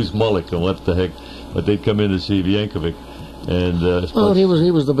 who's Mullec and what the heck? But they'd come in to see Yankovic. And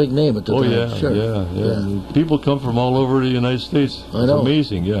he was the big name at the time. Yeah, sure. Yeah. People come from all over the United States. I know. It's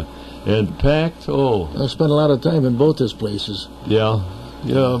amazing, yeah. And packed. I spent a lot of time in both his places. Yeah.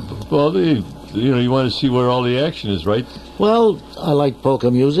 Well, you want to see where all the action is, right? Well, I like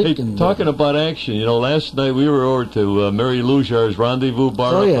polka music. Hey, talking about action, last night we were over to Mary Lujar's Rendezvous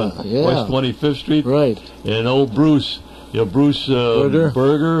Bar on West 25th Street. Right. And old Bruce, Bruce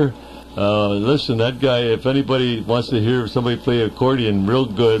Berger. Listen, that guy, if anybody wants to hear somebody play accordion real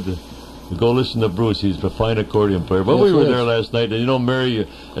good, go listen to Bruce. He's a fine accordion player. But we were there last night, and Mary,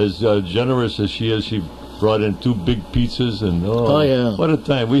 as generous as she is, she brought in 2 big pizzas, and what a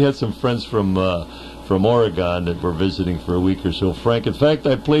time. We had some friends from Oregon that were visiting for a week or so. Frank, in fact,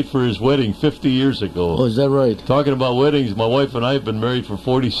 I played for his wedding 50 years ago. Oh, is that right? Talking about weddings, my wife and I have been married for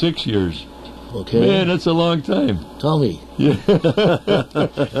 46 years. Okay. Man, that's a long time. Tell me. Yeah.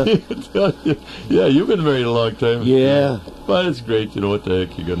 Yeah, you've been married a long time. Yeah. But it's great. What the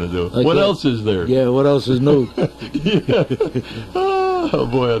heck you're going to do. What else is there? Yeah, what else is new? Yeah. Oh,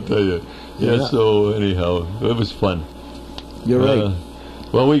 boy, I'll tell you. Yeah, so anyhow, it was fun. You're right.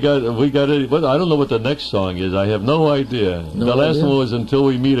 Well, we got it. But I don't know what the next song is. I have no idea. The last one was Until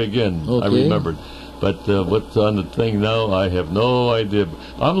We Meet Again. Okay. I remembered. But what's on the thing now, I have no idea.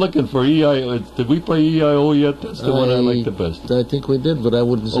 I'm looking for EIO. Did we play EIO yet? That's the one I like the best. I think we did, but I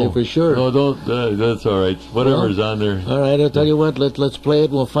wouldn't say for sure. No, don't. That's all right. Whatever's on there. All right, I'll tell you what. Let's play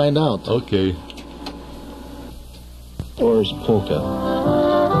it. We'll find out. Okay. Or polka.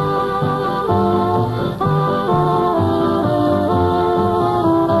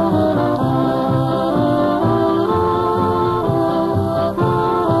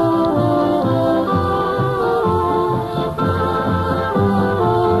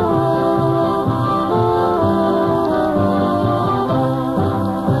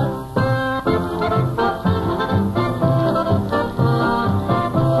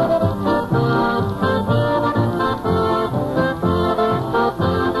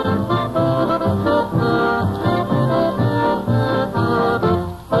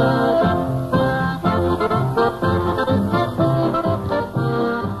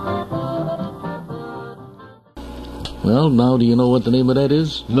 Well, now do you know what the name of that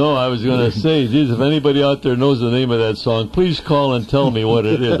is? No, I was going to say, geez, if anybody out there knows the name of that song, please call and tell me what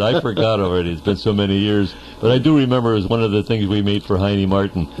it is. I forgot already. It's been so many years. But I do remember it was one of the things we made for Heine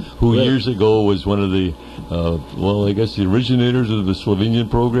Martin, who years ago was one of the, I guess the originators of the Slovenian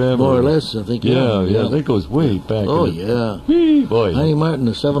program. More or less, I think. Yeah. That goes way back. Oh, yeah. Whee, boy. Heine Martin,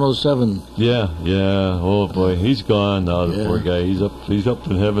 the 707. Yeah. Oh, boy. He's gone now, the poor guy. He's up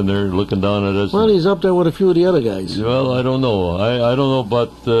in heaven there looking down at us. Well, he's up there with a few of the other guys. Well, I don't know. I don't know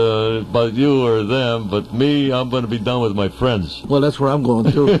about you or them, but me, I'm going to be down with my friends. Well, that's where I'm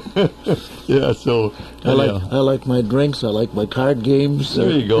going too. Yeah, so I like my drinks. I like my card games. There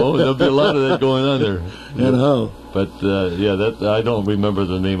you go. There'll be a lot of that going on there. And how? But that I don't remember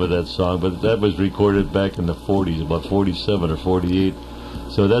the name of that song, but that was recorded back in the 40s, about 47 or 48.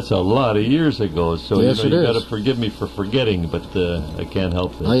 So that's a lot of years ago. So yes, you got to forgive me for forgetting, but I can't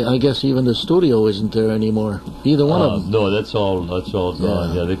help it. I guess even the studio isn't there anymore. Either one of them. No, that's all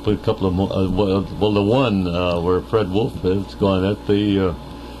gone. Yeah, they put a couple of the one where Fred Wolf is gone.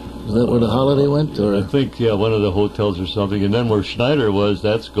 Is that where the Holiday went? Or? I think, one of the hotels or something. And then where Schneider was,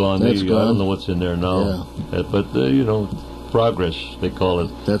 that's gone. That's gone. I don't know what's in there now. Yeah. But progress, they call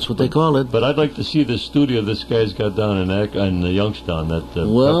it. That's what they call it. But I'd like to see the studio this guy's got down in Youngstown.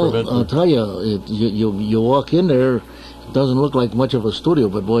 I'll tell you, you walk in there, it doesn't look like much of a studio,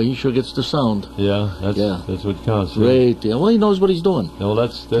 but boy, he sure gets the sound. Yeah, that's what counts. Great. Yeah. Well, he knows what he's doing. Well,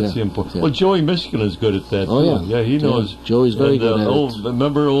 that's the important. Yeah. Well, Joey Michigan is good at that. Oh, too. Yeah, he knows. Joey's very good at it.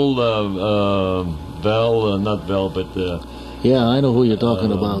 Remember old Val, not Val, but... yeah, I know who you're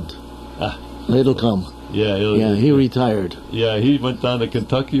talking about. It'll come. Yeah, he retired. Yeah, he went down to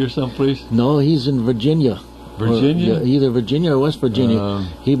Kentucky or someplace? No, he's in Virginia. Virginia? Either Virginia or West Virginia.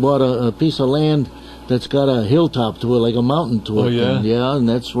 He bought a piece of land that's got a hilltop to it, like a mountain to it. Oh, yeah? And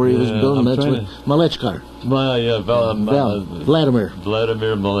that's where he was building. That's where Mullec-Polka. Vladimir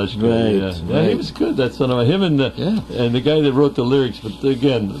Mullec-Polka. Right, Yeah, he was good, that son of a... Him and the guy that wrote the lyrics, but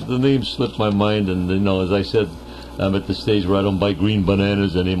again, the name slipped my mind, and, as I said... I'm at the stage where I don't buy green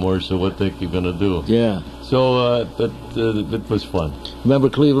bananas anymore, so what the heck are you going to do? Yeah. So, but it was fun. Remember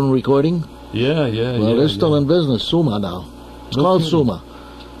Cleveland Recording? Yeah. Well, they're still in business, Suma now. It's called Suma.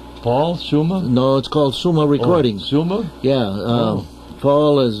 Paul Suma? No, it's called Suma Recording. Suma? Yeah.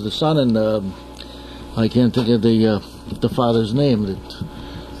 Paul is the son, and I can't think of the father's name.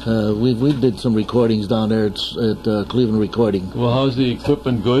 We did some recordings down there at Cleveland Recording. Well, how's the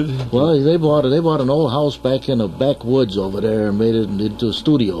equipment good? Well, they bought an old house back in the backwoods over there and made it into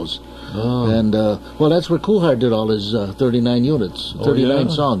studios. Oh. And that's where Coolhard did all his 39 units,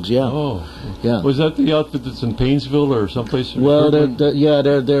 39 songs. Yeah. Oh. Yeah. Was that the outfit that's in Painesville or someplace? Well, they're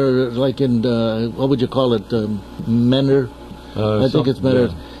like in what would you call it? Menor. I think it's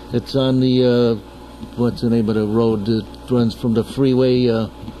Menor. Yeah. It's on the what's the name of the road that runs from the freeway? Yeah,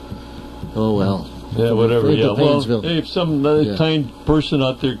 whatever. Yeah. Well, hey, if some kind person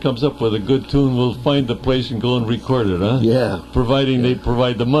out there comes up with a good tune, we'll find the place and go and record it, huh? Yeah. Providing they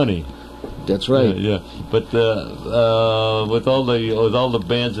provide the money. That's right. Yeah. But with all the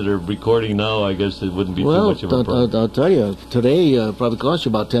bands that are recording now, I guess it wouldn't be too much of a problem. I'll tell you, today probably cost you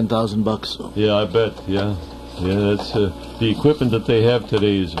about $10,000. Yeah, I bet. Yeah. Yeah, that's the equipment that they have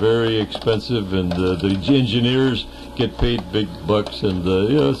today is very expensive, and the engineers get paid big bucks, and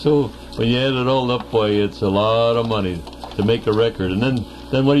so when you add it all up, boy, it's a lot of money to make a record. And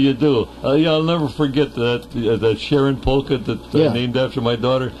then what do? I'll never forget that Sharon polka that I named after my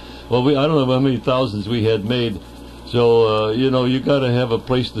daughter. Well, I don't know how many thousands we had made, so you got to have a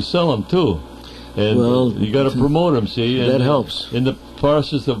place to sell them too, and you got to promote them. See, and that helps. In the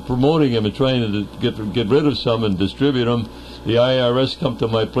process of promoting them and trying to get rid of some and distribute them, the IRS come to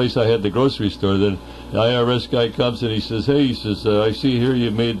my place. I had the grocery store. Then the IRS guy comes and he says, "Hey," he says, "I see here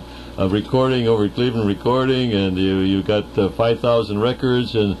you made a recording over at Cleveland Recording, and you got 5,000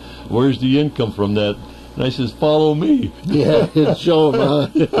 records, and where's the income from that?" And I says, "Follow me." Yeah, show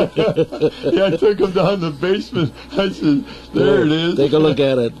him. Yeah, I took him down the basement. I said, "There it is. Take a look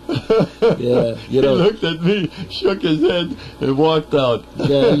at it." Yeah, He looked at me, shook his head, and walked out.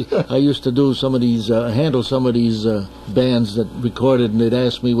 Yeah, I used to do some of these, handle some of these bands that recorded, and they'd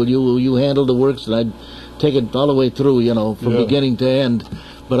ask me, will you handle the works? And I'd take it all the way through, from beginning to end.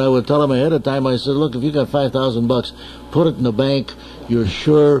 But I would tell them ahead of time, I said, look, if you got $5,000, put it in the bank. You're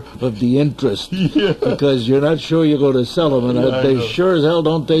sure of the interest. Yeah. Because you're not sure you're going to sell them. And they sure as hell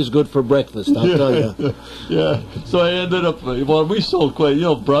don't taste good for breakfast, I'll tell you. Yeah. So I ended up, we sold quite,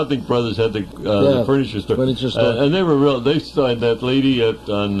 Brodnick Brothers had the furniture store. And they were real, they signed that lady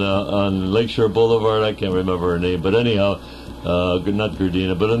on Lakeshore Boulevard, I can't remember her name, but anyhow, not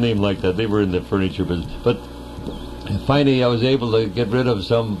Gardena, but a name like that. They were in the furniture business. But finally, I was able to get rid of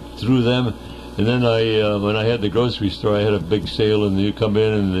some through them, and then when I had the grocery store, I had a big sale, and you come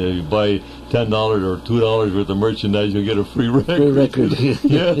in and you buy $10 or $2 worth of merchandise, you get a free record. Free record.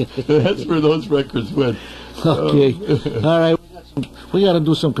 Yeah, that's where those records went. Okay, all right, we got to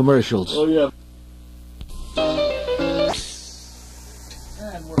do some commercials. Oh yeah.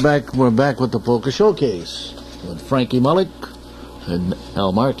 And we're back with the Polka Showcase with Frankie Mullec and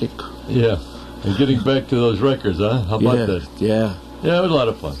Al Markic. Yeah. And getting back to those records, huh? How about that? Yeah. Yeah, it was a lot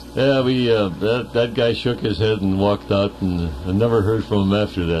of fun. Yeah, we that guy shook his head and walked out, and I never heard from him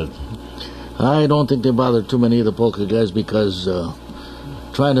after that. I don't think they bothered too many of the polka guys because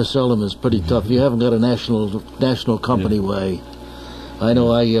trying to sell them is pretty tough. You haven't got a national company way. I know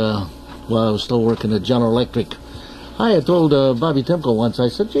while I was still working at General Electric, I had told Bobby Timko once, I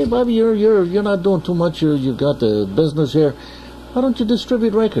said, "Hey, Bobby, you're not doing too much. You got the business here. Why don't you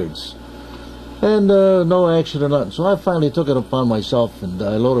distribute records?" And no action or nothing. So I finally took it upon myself, and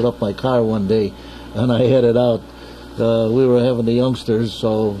I loaded up my car one day, and I headed out. We were having the youngsters,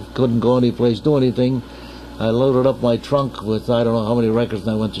 so couldn't go anyplace, do anything. I loaded up my trunk with I don't know how many records,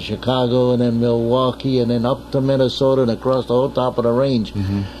 and I went to Chicago, and then Milwaukee, and then up to Minnesota, and across the whole top of the range.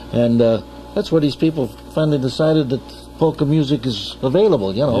 Mm-hmm. And that's where these people finally decided that polka music is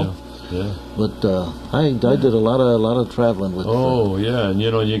available, Yeah. But I did a lot of traveling with. Oh yeah, and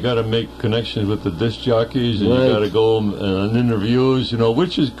you got to make connections with the disc jockeys, and you got to go on interviews,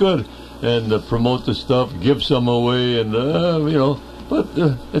 which is good, and promote the stuff, give some away, and but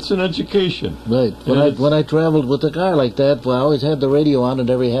it's an education. Right. When I traveled with a car like that, I always had the radio on, and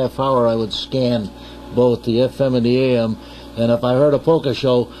every half hour I would scan both the FM and the AM, and if I heard a polka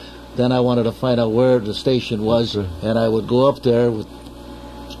show, then I wanted to find out where the station was, and I would go up there with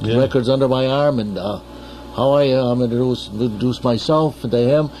records under my arm, and how are you? I'm going to introduce myself to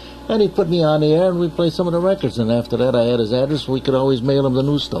him, and he put me on the air, and we played some of the records, and after that I had his address. We could always mail him the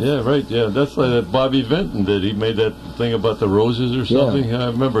new stuff. Yeah, right, yeah. That's like that Bobby Vinton did. He made that thing about the roses or something. Yeah.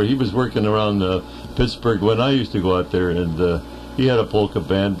 I remember he was working around Pittsburgh when I used to go out there, and he had a polka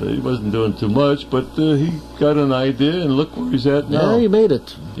band. He wasn't doing too much, but he got an idea, and look where he's at now. Yeah, he made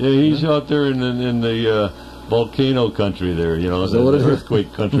it. Yeah, he's out there in the volcano country there, the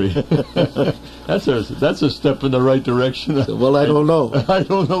earthquake country. That's a step in the right direction. Well, I don't know. I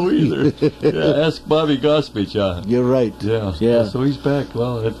don't know either. Yeah, ask Bobby Gospich. You're right. Yeah. So he's back.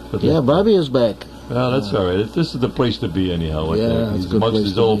 Well, Bobby is back. Well, that's all right. This is the place to be anyhow. He's amongst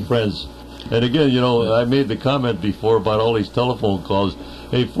his old friends. And again, I made the comment before about all these telephone calls.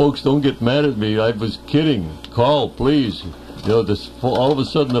 Hey, folks, don't get mad at me. I was kidding. Call, please. All of a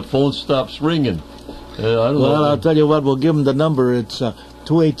sudden the phone stops ringing. I don't know. I'll tell you what, we'll give them the number. It's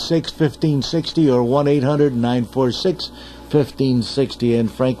 286-1560 or 1-800-946-1560.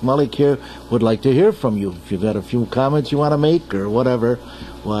 And Frank Mullec here would like to hear from you. If you've got a few comments you want to make or whatever,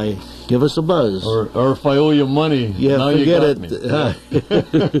 why, give us a buzz. Or if I owe you money, now forget you got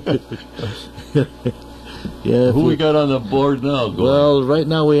it. Yeah, who we got on the board now? Well, right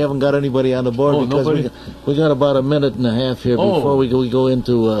now we haven't got anybody on the board because we got about a minute and a half here before we go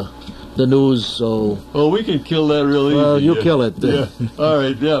into the news. So we can kill that really easy. Well, you kill it. Yeah. All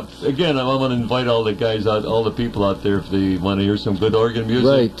right. Yeah. Again, I'm going to invite all the guys out, all the people out there, if they want to hear some good organ music.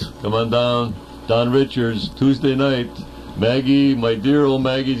 Right. Come on down. Don Richards, Tuesday night. Maggie, my dear old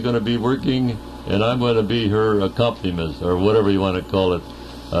Maggie's going to be working, and I'm going to be her accompaniment, or whatever you want to call it.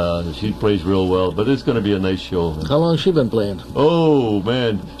 She plays real well, but it's going to be a nice show. How long has she been playing? Oh,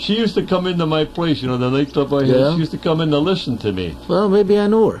 man. She used to come into my place, the nightclub I had. She used to come in to listen to me. Well, maybe I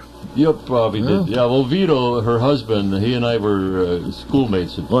know her. You probably did. Yeah, well, Vito, her husband, he and I were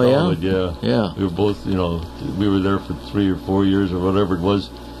schoolmates at college. Yeah? Yeah. We were both, we were there for 3 or 4 years or whatever it was.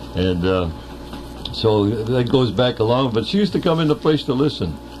 And so that goes back a long, but she used to come in the place to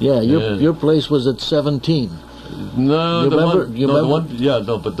listen. Yeah, your place was at 17. No, the one,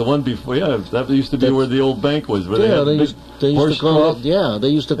 but the one before, that used to be where the old bank was. Where they used to call it, they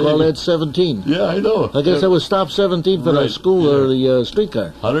used to call that 17. Yeah, I know. I guess that was stop 17 for the school or the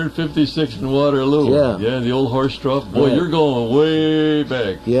streetcar. 156 in Waterloo. Yeah, the old horse trough. Boy, you're going way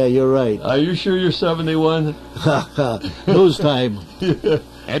back. Yeah, you're right. Are you sure you're 71? News time.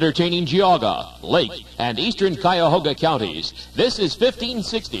 Entertaining Geauga, Lake, and eastern Cuyahoga counties. This is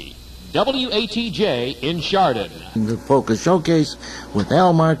 1560. WATJ in Chardon. The Polka Showcase with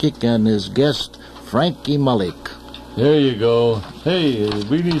Al Markic and his guest, Frankie Mullec. There you go. Hey,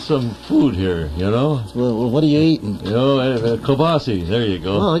 we need some food here, Well, what are you eating? Kobasi. There you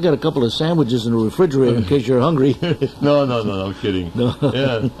go. Well, I got a couple of sandwiches in the refrigerator in case you're hungry. No, I'm kidding. No.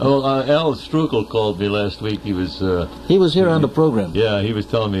 Yeah. Oh, Al Strukel called me last week. He was here on the program. Yeah, he was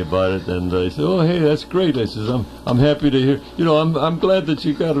telling me about it, and I said, "Oh, hey, that's great." I says, "I'm happy to hear. I'm glad that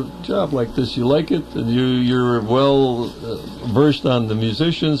you got a job like this. You like it, and you're well versed on the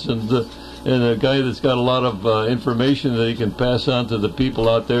musicians and a guy that's got a lot of information that he can pass on to the people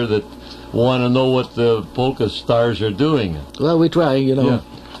out there that want to know what the polka stars are doing." Well, we try, Yeah.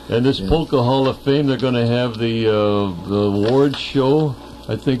 And this Polka Hall of Fame, they're going to have the awards show,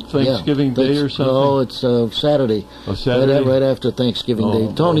 I think, Thanksgiving Day or something. Oh, it's Saturday. Oh, Saturday? Right after Thanksgiving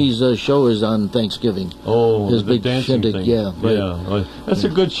Day. Tony's show is on Thanksgiving. Oh, his the big dancing shindig. thing. Yeah, right. Yeah. That's a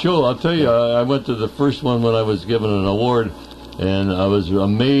good show. I'll tell you, I went to the first one when I was given an award, and I was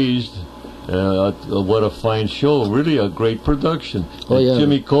amazed. What a fine show! Really, a great production. Oh, yeah.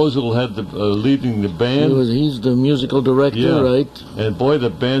 Jimmy Kozel had leading the band. He's the musical director, right? And boy, the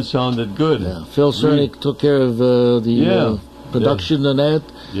band sounded good. Yeah. Phil Cernick took care of the production and that.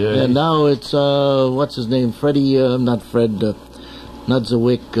 Yeah. And now it's what's his name? Freddie, not Fred,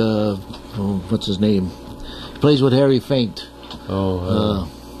 Nudzawick. What's his name? Plays with Harry Faint. Well,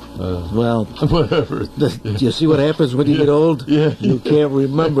 whatever. You see what happens when you get old? Yeah. You can't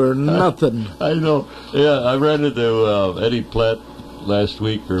remember nothing. I know. Yeah, I ran into Eddie Platt last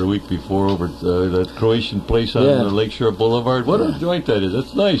week or a week before over at that Croatian place on Lakeshore Boulevard. What a joint that is.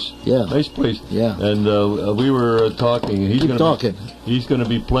 That's nice. Yeah. Nice place. Yeah. And we were talking. He's going to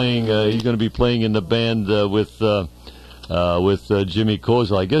be playing. He's going to be playing in the band with Jimmy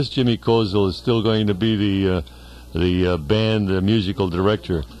Kozel. I guess Jimmy Kozel is still going to be the band musical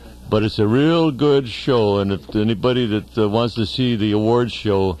director. But it's a real good show, and if anybody that wants to see the awards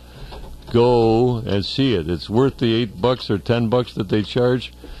show, go and see it. It's worth the $8 or $10 that they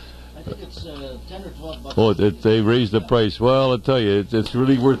charge. I think it's 10 or 12 bucks. Oh, they raised the price. Well, I'll tell you, it's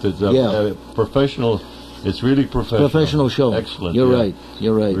really worth it. Professional. It's really professional. Professional show. Excellent. You're right.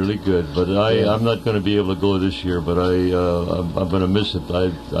 Really good. But I'm not going to be able to go this year. But I'm going to miss it.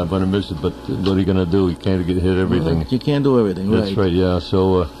 I'm going to miss it. But what are you going to do? You can't hit everything. Well, you can't do everything. That's right. Yeah.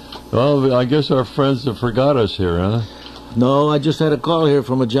 So, well, I guess our friends have forgot us here, huh? No, I just had a call here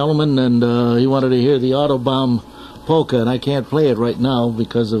from a gentleman, and he wanted to hear the Autobahn polka, and I can't play it right now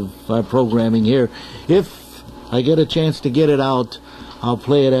because of our programming here. If I get a chance to get it out, I'll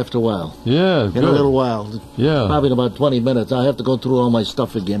play it after a while. Yeah, in a little while. Yeah, probably in about 20 minutes. I'll have to go through all my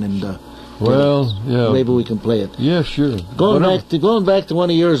stuff again, and maybe we can play it. Yeah, sure. Going back to one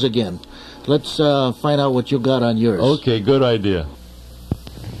of yours again. Let's find out what you got on yours. Okay, good idea.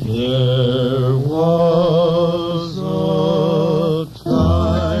 There was a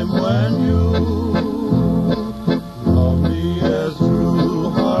time when you loved me as true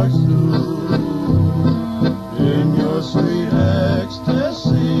hearts do, in your sweet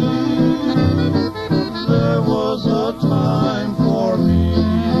ecstasy. There was a time for me.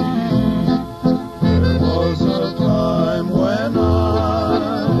 There was a time when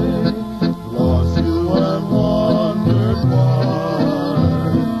I lost you and wondered why.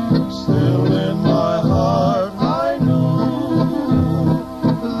 Still in my heart I knew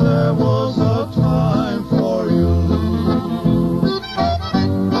there was a time for you.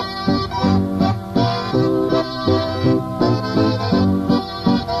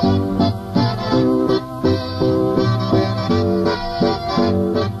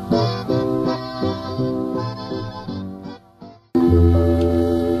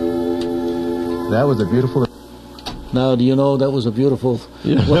 That was a beautiful... Now, do you know that was a beautiful...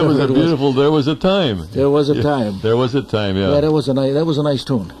 Yeah, that was a beautiful... There was a time. There was a time. There was a time, yeah. Yeah, that was a nice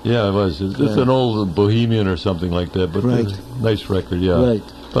tune. Yeah, it was. It's an old Bohemian or something like that, but nice record, yeah. Right.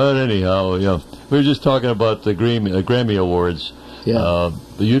 But anyhow, we were just talking about the Grammy Awards, Yeah.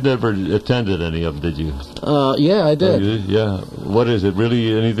 You never attended any of them, did you? Yeah, I did. Yeah. What is it?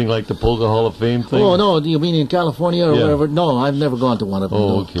 Really anything like the Polka Hall of Fame thing? Oh, no, you mean in California or whatever? No, I've never gone to one of them. Oh,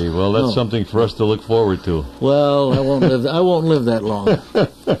 no. okay. Well, that's something for us to look forward to. Well, I won't live that long.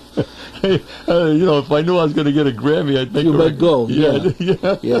 Hey, if I knew I was going to get a Grammy, I'd make You might go. Yeah.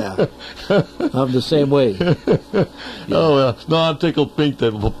 I'm the same way. Oh, well. No, I'm tickled pink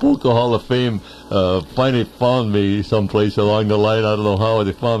that the Polka Hall of Fame finally found me someplace along the line. I don't know how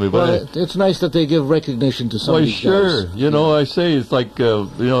they found me. But Well, it's nice that they give recognition to some of these sure. guys. I say it's like,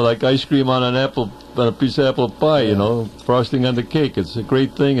 like ice cream on a piece of apple pie, frosting on the cake. It's a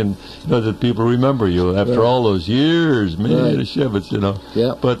great thing, and that people remember you after all those years, man, the Shevitz,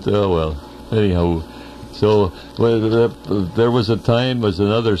 Yeah. But, anyhow, so there was a time,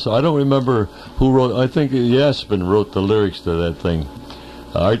 so I don't remember who wrote, I think Yaspin wrote the lyrics to that thing.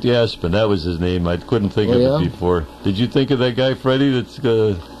 Art Yaspin, that was his name. I couldn't think of it before. Did you think of that guy, Freddie, that's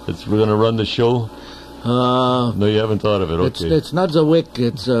going to run the show? No, you haven't thought of it, okay. It's not Zawick,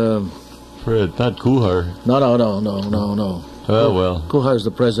 it's... Fred, not Kuhar. No. Oh, well. Kuhar's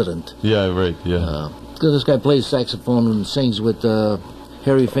the president. Yeah, right, yeah. This guy plays saxophone and sings with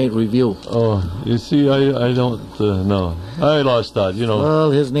Harry Faint Review. Oh, you see, I don't know. I lost that,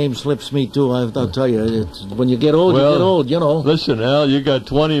 Well, his name slips me too. I'll tell you. When you get old, you get old, Listen, Al, you got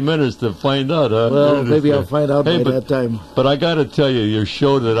 20 minutes to find out. Huh? Well, maybe I'll find out by that time. But I got to tell you, your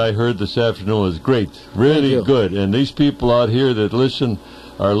show that I heard this afternoon was great. Really good. And these people out here that listen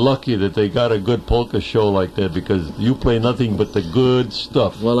are lucky that they got a good polka show like that, because you play nothing but the good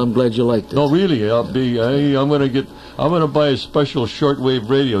stuff. Well, I'm glad you liked it. No, really, I'm gonna buy a special shortwave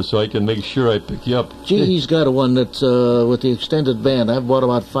radio so I can make sure I pick you up. GE's got a one that's with the extended band. I've bought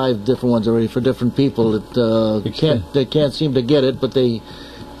about 5 different ones already for different people that they can't seem to get it, but they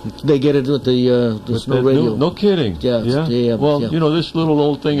get it with the snow radio. No kidding. Yeah. Well, this little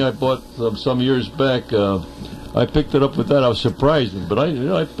old thing I bought some years back. I picked it up with that. I was surprised, but I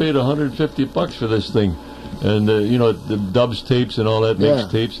paid $150 for this thing, and the dubs tapes and all that,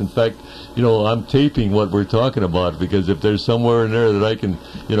 mix tapes. In fact, I'm taping what we're talking about, because if there's somewhere in there that I can,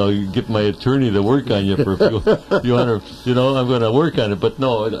 get my attorney to work on you for a few hundred, I'm going to work on it. But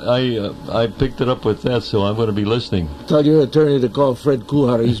no, I picked it up with that, so I'm going to be listening. Tell your attorney to call Fred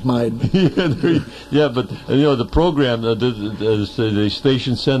Kuhar. He's mine. But the program, the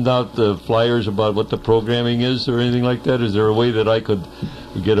station send out flyers about what the programming is or anything like that? Is there a way that I could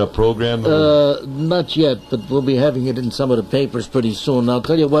get a program? Not yet, but we'll be having it in some of the papers pretty soon. I'll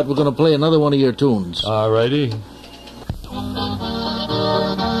tell you what, we're going to play another one of your tunes. All righty.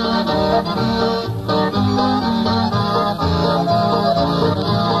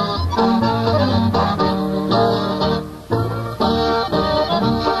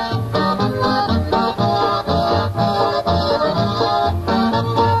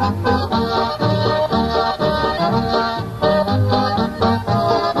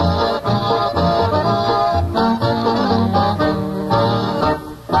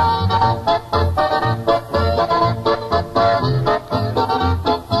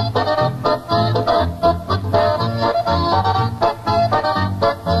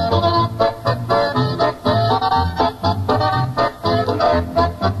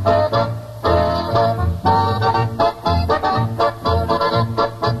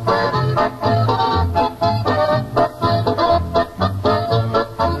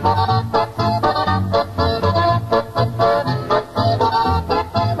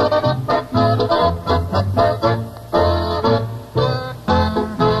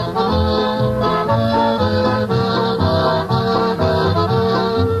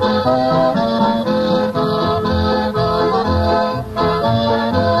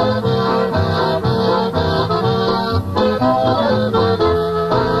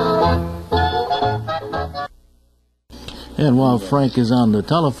 And while Frank is on the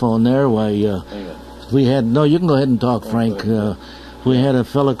telephone there, we had... No, you can go ahead and talk, Frank. We had a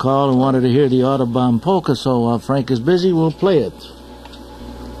fella call and wanted to hear the Autobahn Polka, so while Frank is busy, we'll play it.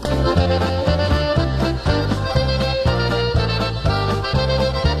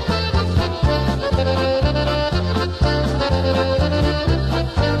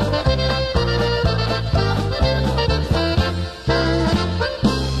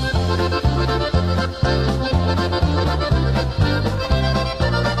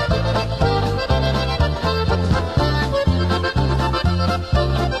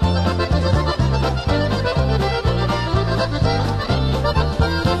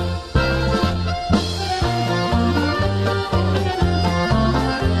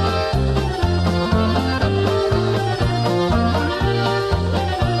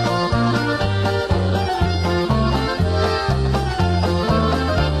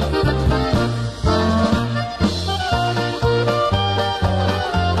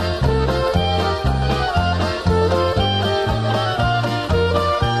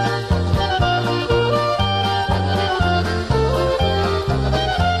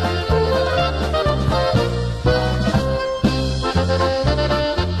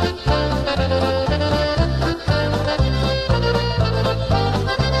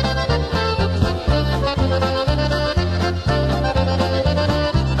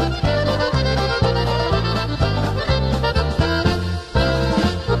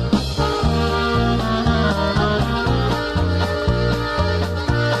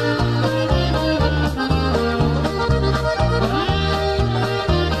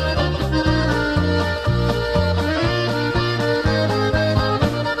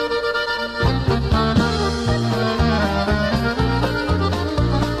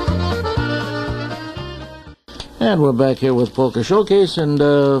 And we're back here with Polka Showcase and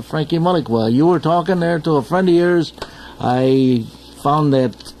Frankie Mullec. While you were talking there to a friend of yours, I found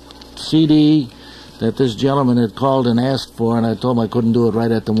that CD that this gentleman had called and asked for, and I told him I couldn't do it right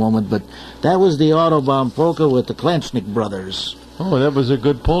at the moment, but that was the Autobahn Polka with the Klanchnik brothers. Oh, that was a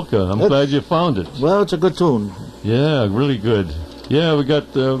good polka. I'm glad you found it. Well, it's a good tune. Yeah, really good. Yeah, we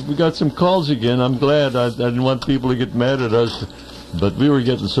got some calls again. I'm glad. I didn't want people to get mad at us, but we were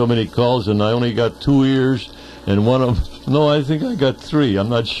getting so many calls, and I only got 2 ears, and one of them. No, I think I got 3. I'm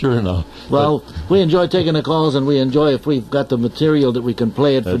not sure now. Well, we enjoy taking the calls, and we enjoy if we've got the material that we can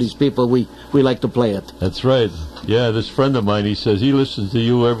play it for these people. We like to play it. That's right. Yeah, this friend of mine, he says he listens to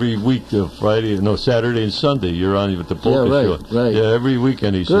you every week, Saturday and Sunday. You're on with the polka show. Right. Yeah, every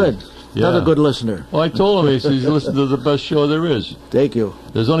weekend. He good. says. Yeah. Another good listener. Well, I told him, he says, listen to the best show there is. Thank you.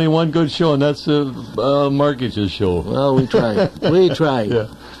 There's only one good show, and that's Markic's show. Well, we try. We try. Yeah.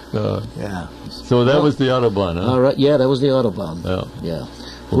 Yeah. So that was the Autobahn, huh? All right. Yeah, that was the Autobahn. Yeah.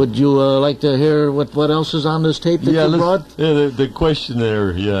 Would you like to hear what else is on this tape that you brought? Yeah, the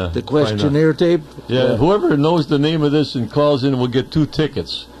questionnaire, yeah. The questionnaire tape? Yeah, whoever knows the name of this and calls in will get 2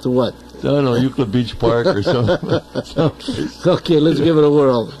 tickets. To what? I don't know, Euclid Beach Park or something. Okay, let's give it a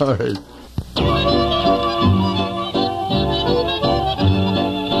whirl. All right.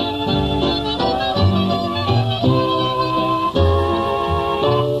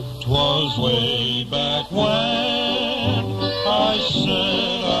 'Twas way back when I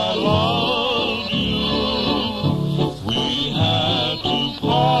said I loved you. We had to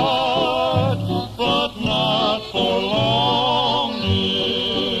part, but not for long,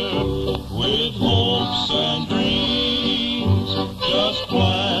 dear. With hopes and dreams just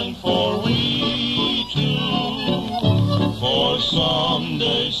planned for we two. For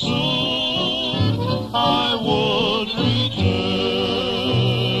someday soon I would return.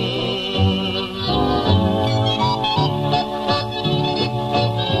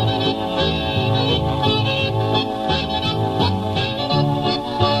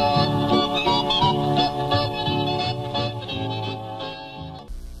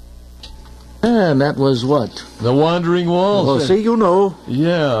 And that was what? The Wandering Waltz. Oh, see, you know.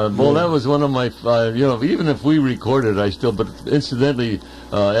 Yeah, well, that was one of my, even if we recorded, but incidentally,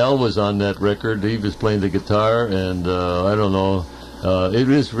 Al was on that record. He was playing the guitar, and I don't know. It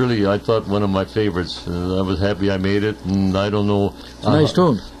is really, I thought, one of my favorites. I was happy I made it, and I don't know. It's a nice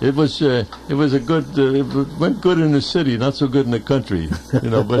tune. It was a good, it went good in the city, not so good in the country,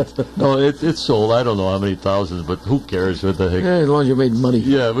 but no, it sold, I don't know how many thousands, but who cares, what the heck. Yeah, as long as you made money.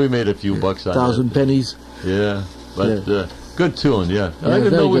 Yeah, we made a few bucks on it. 1,000 pennies. Yeah, but good tune, yeah. I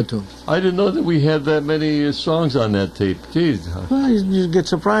didn't know that we had that many songs on that tape. Jeez. Well, you get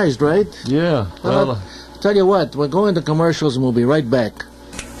surprised, right? Yeah. Well, tell you what, we're going to commercials and we'll be right back.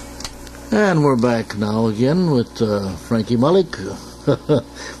 And we're back now again with Frankie Mullec.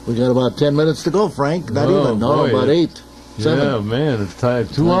 We got about 10 minutes to go, Frank. Not even. No, boy, about 8. 7. Yeah, man, it's time.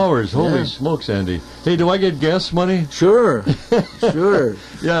 2 hours. Holy smokes, Andy. Hey, do I get gas money? Sure. Sure.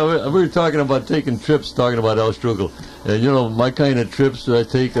 Yeah, we were talking about taking trips, talking about El Strugel. And, my kind of trips that I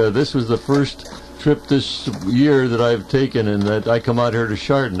take, this was the first trip this year that I've taken, and that I come out here to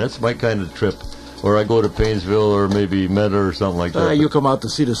Chardon. That's my kind of trip. Or I go to Painesville or maybe Meta or something like that. You come out to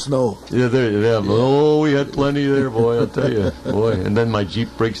see the snow. Yeah, oh, we had plenty there, boy, I'll tell you. Boy, and then my Jeep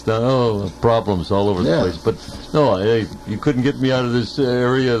breaks down. Oh, problems all over the place. But, no, hey, you couldn't get me out of this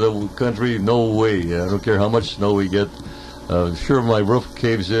area of the country. No way. I don't care how much snow we get. Sure, my roof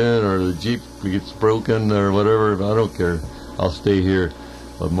caves in or the Jeep gets broken or whatever. I don't care. I'll stay here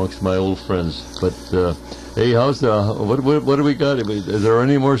amongst my old friends. But, hey, how's what do we got? Is there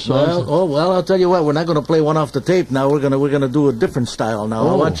any more songs? Well, I'll tell you what. We're not going to play one off the tape now. We're gonna do a different style now.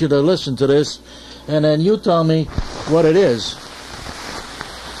 I want you to listen to this, and then you tell me what it is.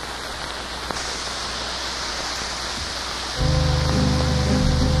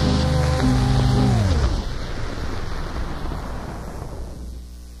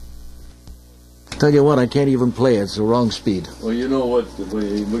 Tell you what, I can't even play it. It's the wrong speed. Well, you know what?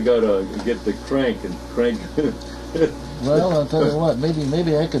 We gotta get the crank. Well, I'll tell you what.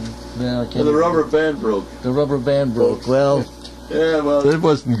 Maybe I could. I can't. The rubber band broke. The rubber band broke. Well. Yeah, well, it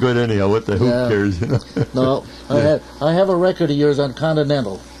wasn't good anyhow. What the who cares? No, I have a record of yours on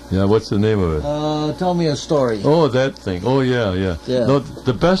Continental. Yeah, what's the name of it? Tell me a story. Oh, that thing. Oh, yeah. No,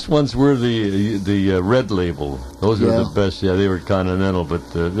 the best ones were the red label. Those were the best. Yeah, they were Continental, but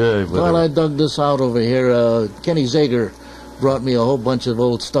well, I dug this out over here. Kenny Zager brought me a whole bunch of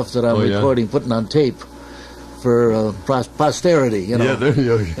old stuff that I'm recording, putting on tape for posterity, Yeah, there you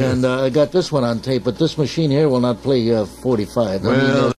go. And I got this one on tape, but this machine here will not play 45. Well,